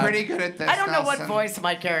callback. pretty good at this. I don't know what Nelson. voice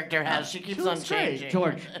my character has. She keeps She on looks great. changing.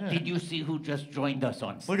 George, did you see who just joined us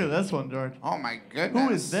on stage? Look at this one, George. Oh my goodness. Who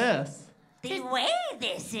is this? The way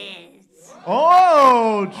this is.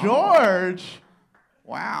 Oh, George.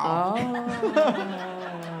 Wow.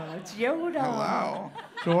 Oh, it's Yoda. Hello.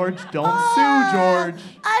 George, don't sue, George.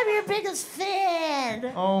 I'm your biggest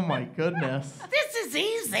fan. Oh, my goodness. This is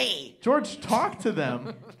easy. George, talk to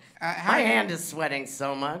them. How My hand is sweating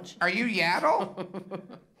so much. Are you Yaddle?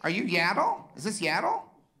 Are you Yaddle? Is this Yaddle?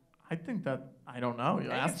 I think that, I don't know.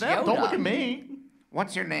 You ask it's them. Don't Yoda. look at me.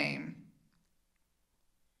 What's your name?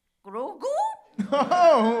 Grogu?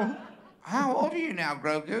 Oh. How old are you now,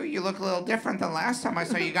 Grogu? You look a little different than last time I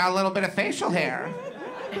saw you. You got a little bit of facial hair.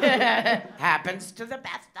 Happens to the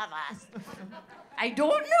best of us. I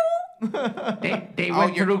don't know. They Oh,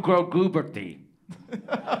 went you're- through Groguberty.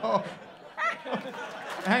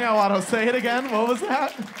 Hang on, Watto. Say it again. What was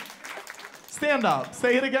that? Stand up.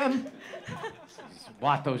 Say it again.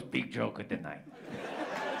 Watto's big joke of the night.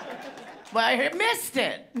 Well, I missed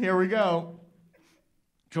it. Here we go.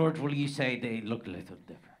 George, will you say they look a little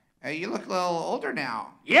different? You look a little older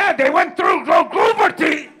now. Yeah, they went through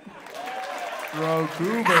Groguberty. Grogu,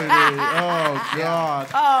 baby. Oh, God.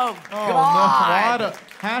 Oh, Oh, God. no. Watto.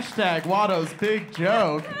 Hashtag Watto's big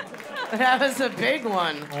joke. That was a big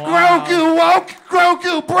one. Grogu woke,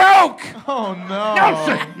 Grogu broke. Oh, no.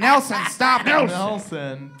 Nelson! Nelson, stop it.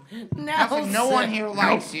 Nelson. Nelson, no one here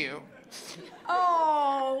likes you.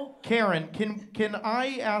 Oh. Karen, can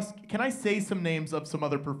I say some names of some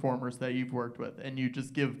other performers that you've worked with, and you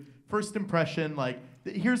just give first impression, like,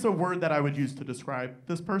 here's a word that I would use to describe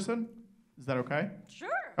this person? Is that okay? Sure.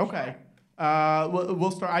 Okay.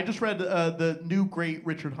 We'll start. I just read the new great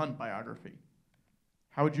Richard Hunt biography.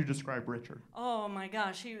 How would you describe Richard? Oh my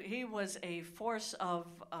gosh, he was a force of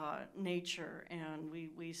nature, and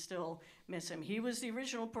we still miss him. He was the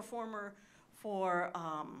original performer for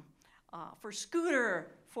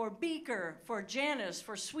Scooter, for Beaker, for Janice,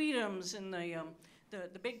 for Sweetums, and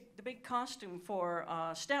the big costume for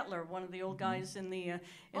Statler, one of the old guys in the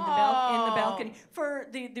balcony, for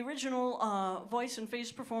the original voice and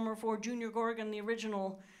face performer for Junior Gorgon, the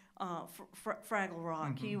original Fraggle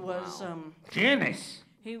Rock. He was Janice.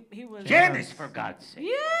 he was Janice, for God's sake.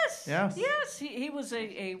 Yes. Yes. Yes. He was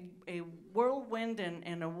a whirlwind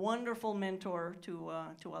and a wonderful mentor to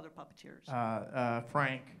other puppeteers.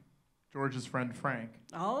 Frank. George's friend Frank.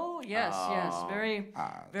 Oh yes, yes,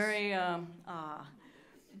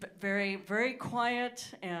 very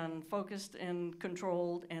quiet and focused and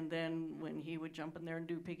controlled. And then when he would jump in there and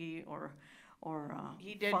do Piggy or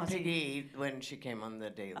He did Fozzie. Piggy when she came on the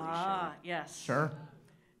Daily Ah, yes. Sure.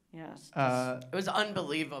 Yes. Show. It was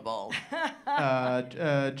unbelievable.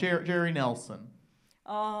 Jerry Nelson.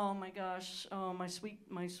 Oh my gosh! Oh my sweet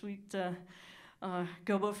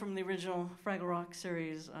Gobo from the original Fraggle Rock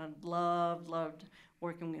series. I loved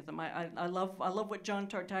working with him. I love what John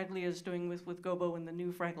Tartaglia is doing with Gobo in the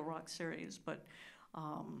new Fraggle Rock series. But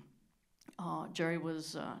Jerry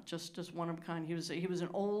was just one of a kind. He was an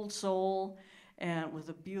old soul and with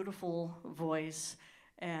a beautiful voice.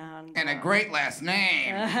 And a great last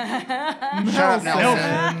name.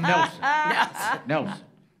 Nelson. Nelson.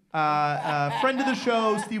 Friend of the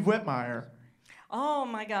show, Steve Whitmire. Oh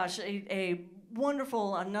my gosh, a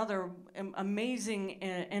wonderful, another amazing,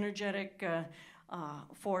 energetic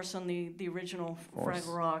force on the original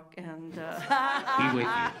Fraggle Rock, and Be with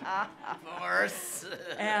you. Force.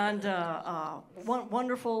 and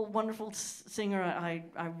wonderful singer. I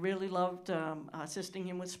really loved assisting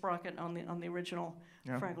him with Sprocket on the original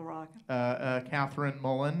Fraggle Rock. Catherine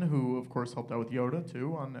Mullen, who of course helped out with Yoda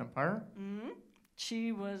too on Empire. Mm-hmm.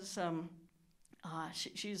 She was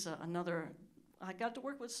she's another. I got to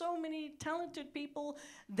work with so many talented people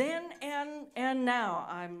then and now.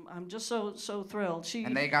 I'm just so thrilled.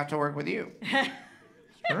 And they got to work with you. It's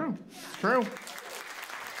true. It's true.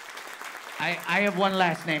 I have one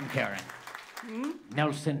last name, Karen.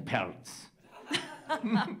 Nelson Peltz.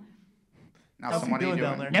 Nelson, what are you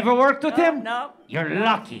doing? there? Never worked with him? No. You're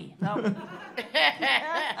lucky. No.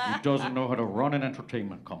 He doesn't know how to run an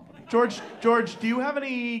entertainment company. George, do you have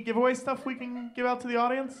any giveaway stuff we can give out to the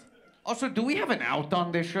audience? Also, do we have an out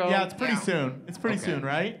on this show? Yeah, it's pretty Yeah. soon. It's pretty soon,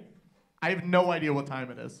 right? I have no idea what time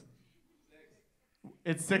it is.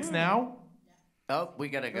 It's 6 now? Oh, we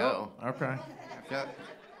gotta go. Okay.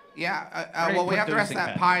 Yeah, Ready well, we have the rest of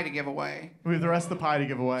producing, that pie to give away. We have the rest of the pie to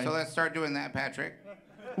give away. So let's start doing that, Patrick.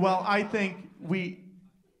 Well, I think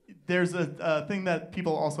there's a thing that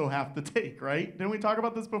people also have to take, right? Didn't we talk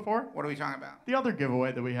about this before? What are we talking about? The other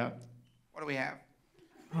giveaway that we have. What do we have?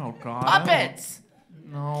 Oh, God. Puppets!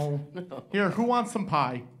 No. Here, who wants some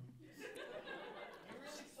pie?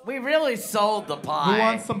 We really sold the pie. Who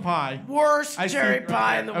wants some pie? Worst I see- cherry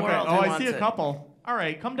pie in the okay. world. Oh, Who I wants see a it? couple. All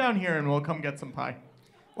right, come down here and we'll come get some pie.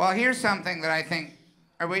 Well, here's something that I think.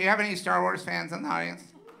 Are we have any Star Wars fans in the audience?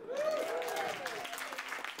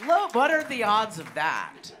 Look, what are the odds of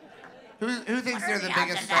that? Who thinks they're the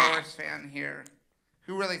biggest Star Wars fan here?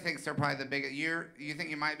 Who really thinks they're probably the biggest? You think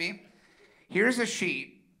you might be? Here's a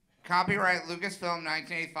sheet. Copyright Lucasfilm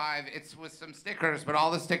 1985. It's with some stickers, but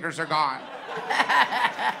all the stickers are gone.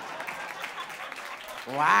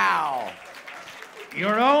 Wow.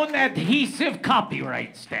 Your own adhesive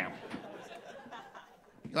copyright stamp.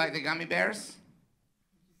 You like the gummy bears?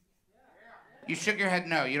 You shook your head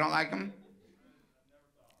no. You don't like them?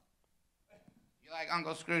 You like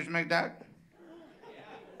Uncle Scrooge McDuck?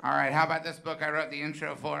 All right, how about this book I wrote the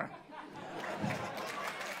intro for?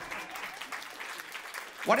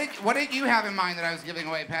 What did you have in mind that I was giving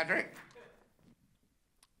away, Patrick?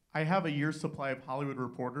 I have a year's supply of Hollywood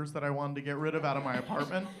Reporters that I wanted to get rid of out of my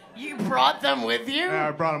apartment. You brought them with you? Yeah,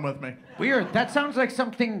 I brought them with me. Weird. That sounds like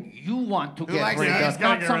something you want to get likes rid it? of, He's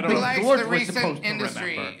gotta not get rid of something it. Who likes George the was recent supposed to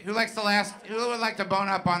industry? remember. Who would like to bone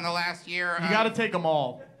up on the last year? You got to take them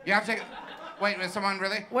all. You have to. Wait, was someone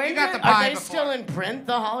really? Wait you a got minute, the pie are they before. still in print,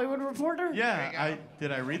 The Hollywood Reporter? Yeah,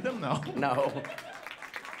 did I read them? No. No.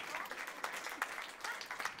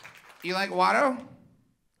 You like Watto?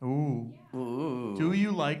 Ooh. Ooh. Do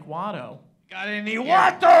you like Watto? Got any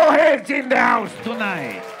Watto heads in the house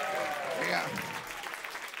tonight? There you go.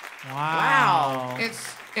 Wow.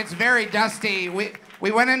 It's very dusty. We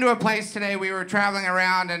went into a place today. We were traveling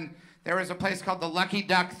around, and there was a place called the Lucky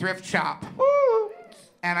Duck Thrift Shop.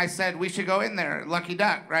 And I said we should go in there. Lucky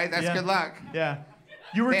Duck, right? That's Yeah. good luck. Yeah.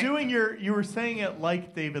 You were They- you were saying it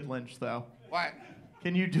like David Lynch though. What?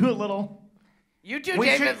 Can you do a little? You do We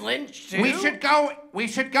David should- Lynch too? We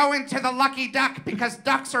should go into the Lucky Duck because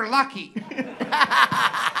ducks are lucky.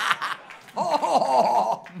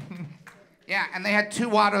 Oh. Yeah, and they had 2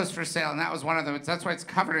 Wattos for sale, and that was one of them. That's why it's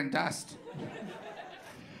covered in dust.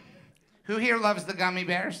 Who here loves the gummy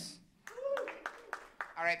bears?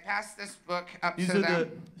 All right, pass this book up These to are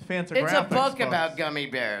them. the Fantagraphics It's a book books. about gummy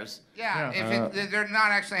bears. Yeah, Yeah. if they're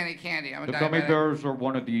not actually any candy. I'm a The diabetic. gummy bears are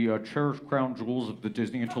one of the cherished crown jewels of the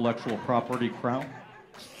Disney intellectual property crown.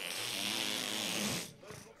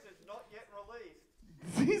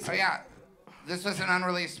 Oh yeah, this was an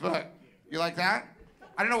unreleased book. You like that?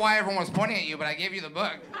 I don't know why everyone was pointing at you, but I gave you the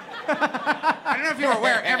book. I don't know if you were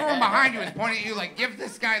aware. Everyone behind you was pointing at you like, give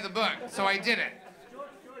this guy the book. So I did it.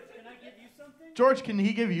 George, can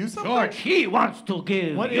he give you something? George, he wants to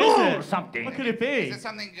give What you is it? something. What could it be? Is it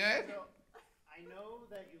something good? I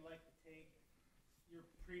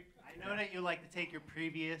know that you like to take your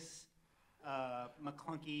previous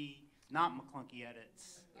not McClunky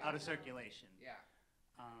edits out of circulation. Yeah.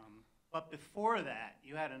 But before that,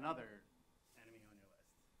 you had another enemy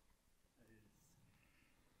on your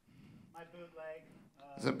list. My bootleg.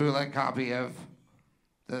 It's a bootleg copy of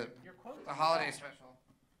the holiday special.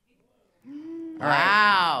 All right.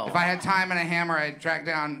 Wow. If I had time and a hammer, I'd track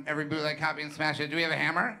down every bootleg copy and smash it. Do we have a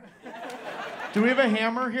hammer? Do we have a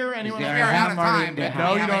hammer here? Anyone? there We a are out of hammer time. in the but do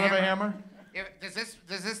No, we you don't have a hammer? hammer?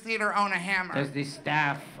 Does this theater own a hammer? Does the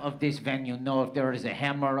staff of this venue know if there is a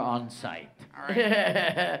hammer on site? All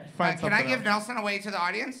right. Find Can I something give else. Nelson away to the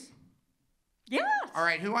audience? Yes. All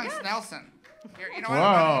right. Who wants Yes. Nelson? Here, you know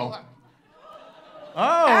Whoa. what?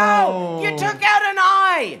 Oh! Ow! You took out an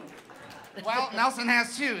eye! Well, Nelson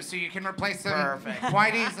has two, so you can replace them Perfect.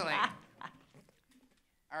 quite easily.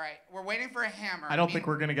 All right. We're waiting for a hammer. I don't think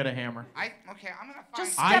we're gonna get a hammer. Okay, I'm gonna find.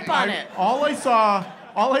 Just step on it. All I saw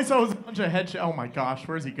was a bunch of head. Oh my gosh,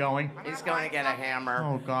 where's he going? He's going to get a hammer.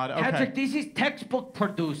 Oh God. Okay. Patrick, this is textbook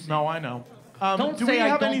producing. No, I know. Don't do say we I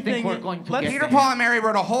have don't anything? think we're going to let's, get Peter, the Paul, and Mary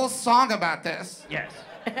wrote a whole song about this. Yes.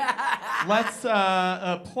 Let's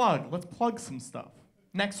plug. Let's plug some stuff.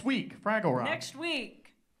 Next week, Fraggle Rock. Next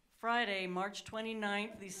week, Friday, March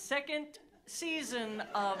 29th, the second season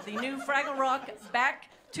of the new Fraggle Rock Back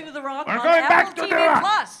to the Rock We're on going Apple back to TV the Rock.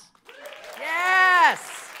 Plus.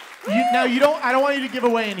 Yes! You don't. I don't want you to give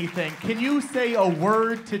away anything. Can you say a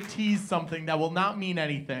word to tease something that will not mean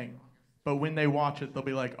anything, but when they watch it, they'll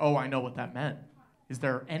be like, "Oh, I know what that meant." Is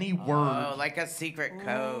there any word Oh, like a secret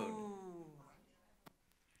code.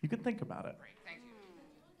 you could think about it? Thank you.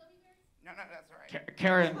 No, that's all right.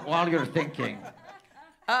 Karen, while you're thinking,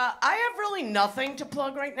 I have really nothing to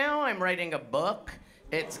plug right now. I'm writing a book.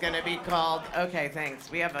 It's going to be called, okay,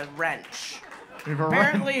 thanks. We have a wrench. We have a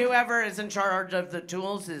Apparently, whoever is in charge of the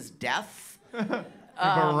tools is deaf. We have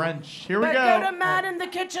a wrench. Here we But go. go to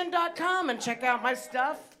madinthekitchen.com and check out my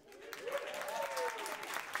stuff.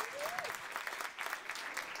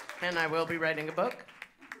 And I will be writing a book.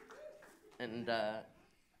 And,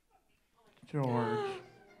 George.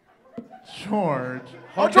 Hold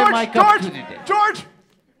Oh, your George! mic up George! to the- George!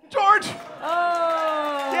 George!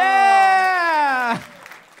 oh! Yeah!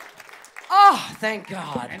 Oh, thank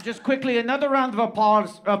God. and just quickly, another round of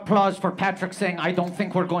applause for Patrick saying, I don't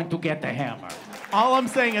think we're going to get the hammer. All I'm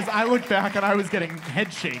saying is I looked back and I was getting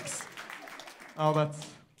head shakes. Oh, that's...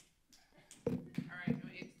 All right,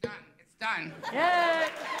 it's done. It's done. Yay!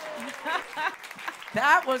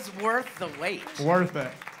 That was worth the wait. worth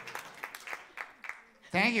it.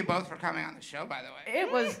 Thank you both for coming on the show, by the way.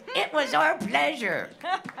 It was our pleasure.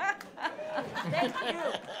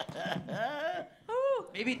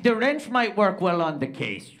 Maybe the wrench might work well on the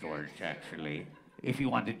case, George, actually. If you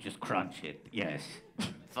want to just crunch it, yes.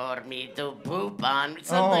 For me to poop on.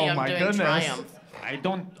 Suddenly I'm my doing goodness. Triumph. I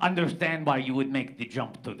don't understand why you would make the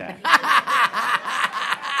jump to that.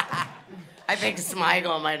 I think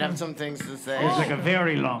Smigel might have some things to say. It's like a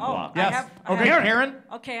very long walk. Yes. I Okay, have- Karen?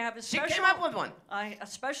 Okay, I have a She special. came up with one. A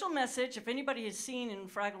special message. If anybody has seen in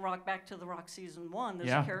Fraggle Rock Back to the Rock Season 1, there's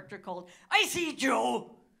Yeah. a character called Icy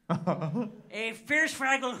Joe, a fierce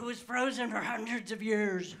Fraggle who is frozen for hundreds of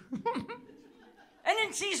years. And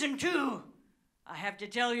in Season 2, I have to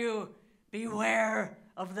tell you, beware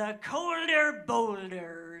of the colder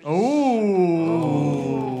boulders.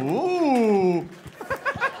 Ooh.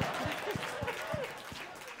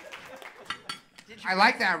 I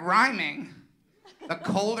like that rhyming. The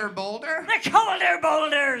colder boulder. The colder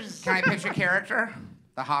boulders! Can I pitch a character?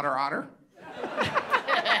 The hotter otter.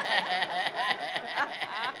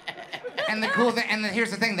 And the cool thing,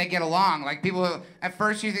 here's the thing, they get along. Like people, at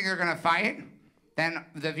first you think they're gonna fight, then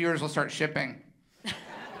the viewers will start shipping.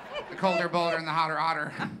 The colder boulder and the hotter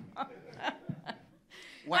otter.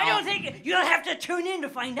 Well, I don't think you'll have to tune in to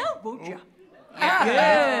find out, won't you?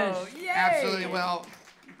 yes. Absolutely will.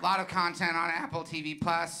 A lot of content on Apple TV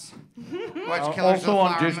Plus. Watch Killers of the Also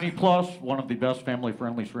on Flower Disney Moon. Plus, one of the best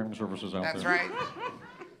family-friendly streaming services out That's there. right.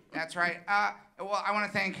 That's right. Well, I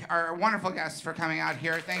want to thank our wonderful guests for coming out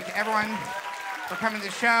here. Thank everyone for coming to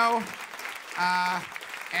the show.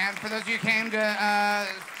 And for those of you who came to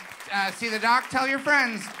see the doc, tell your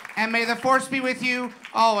friends. And may the force be with you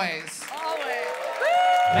always. Always.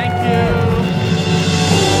 Thank you.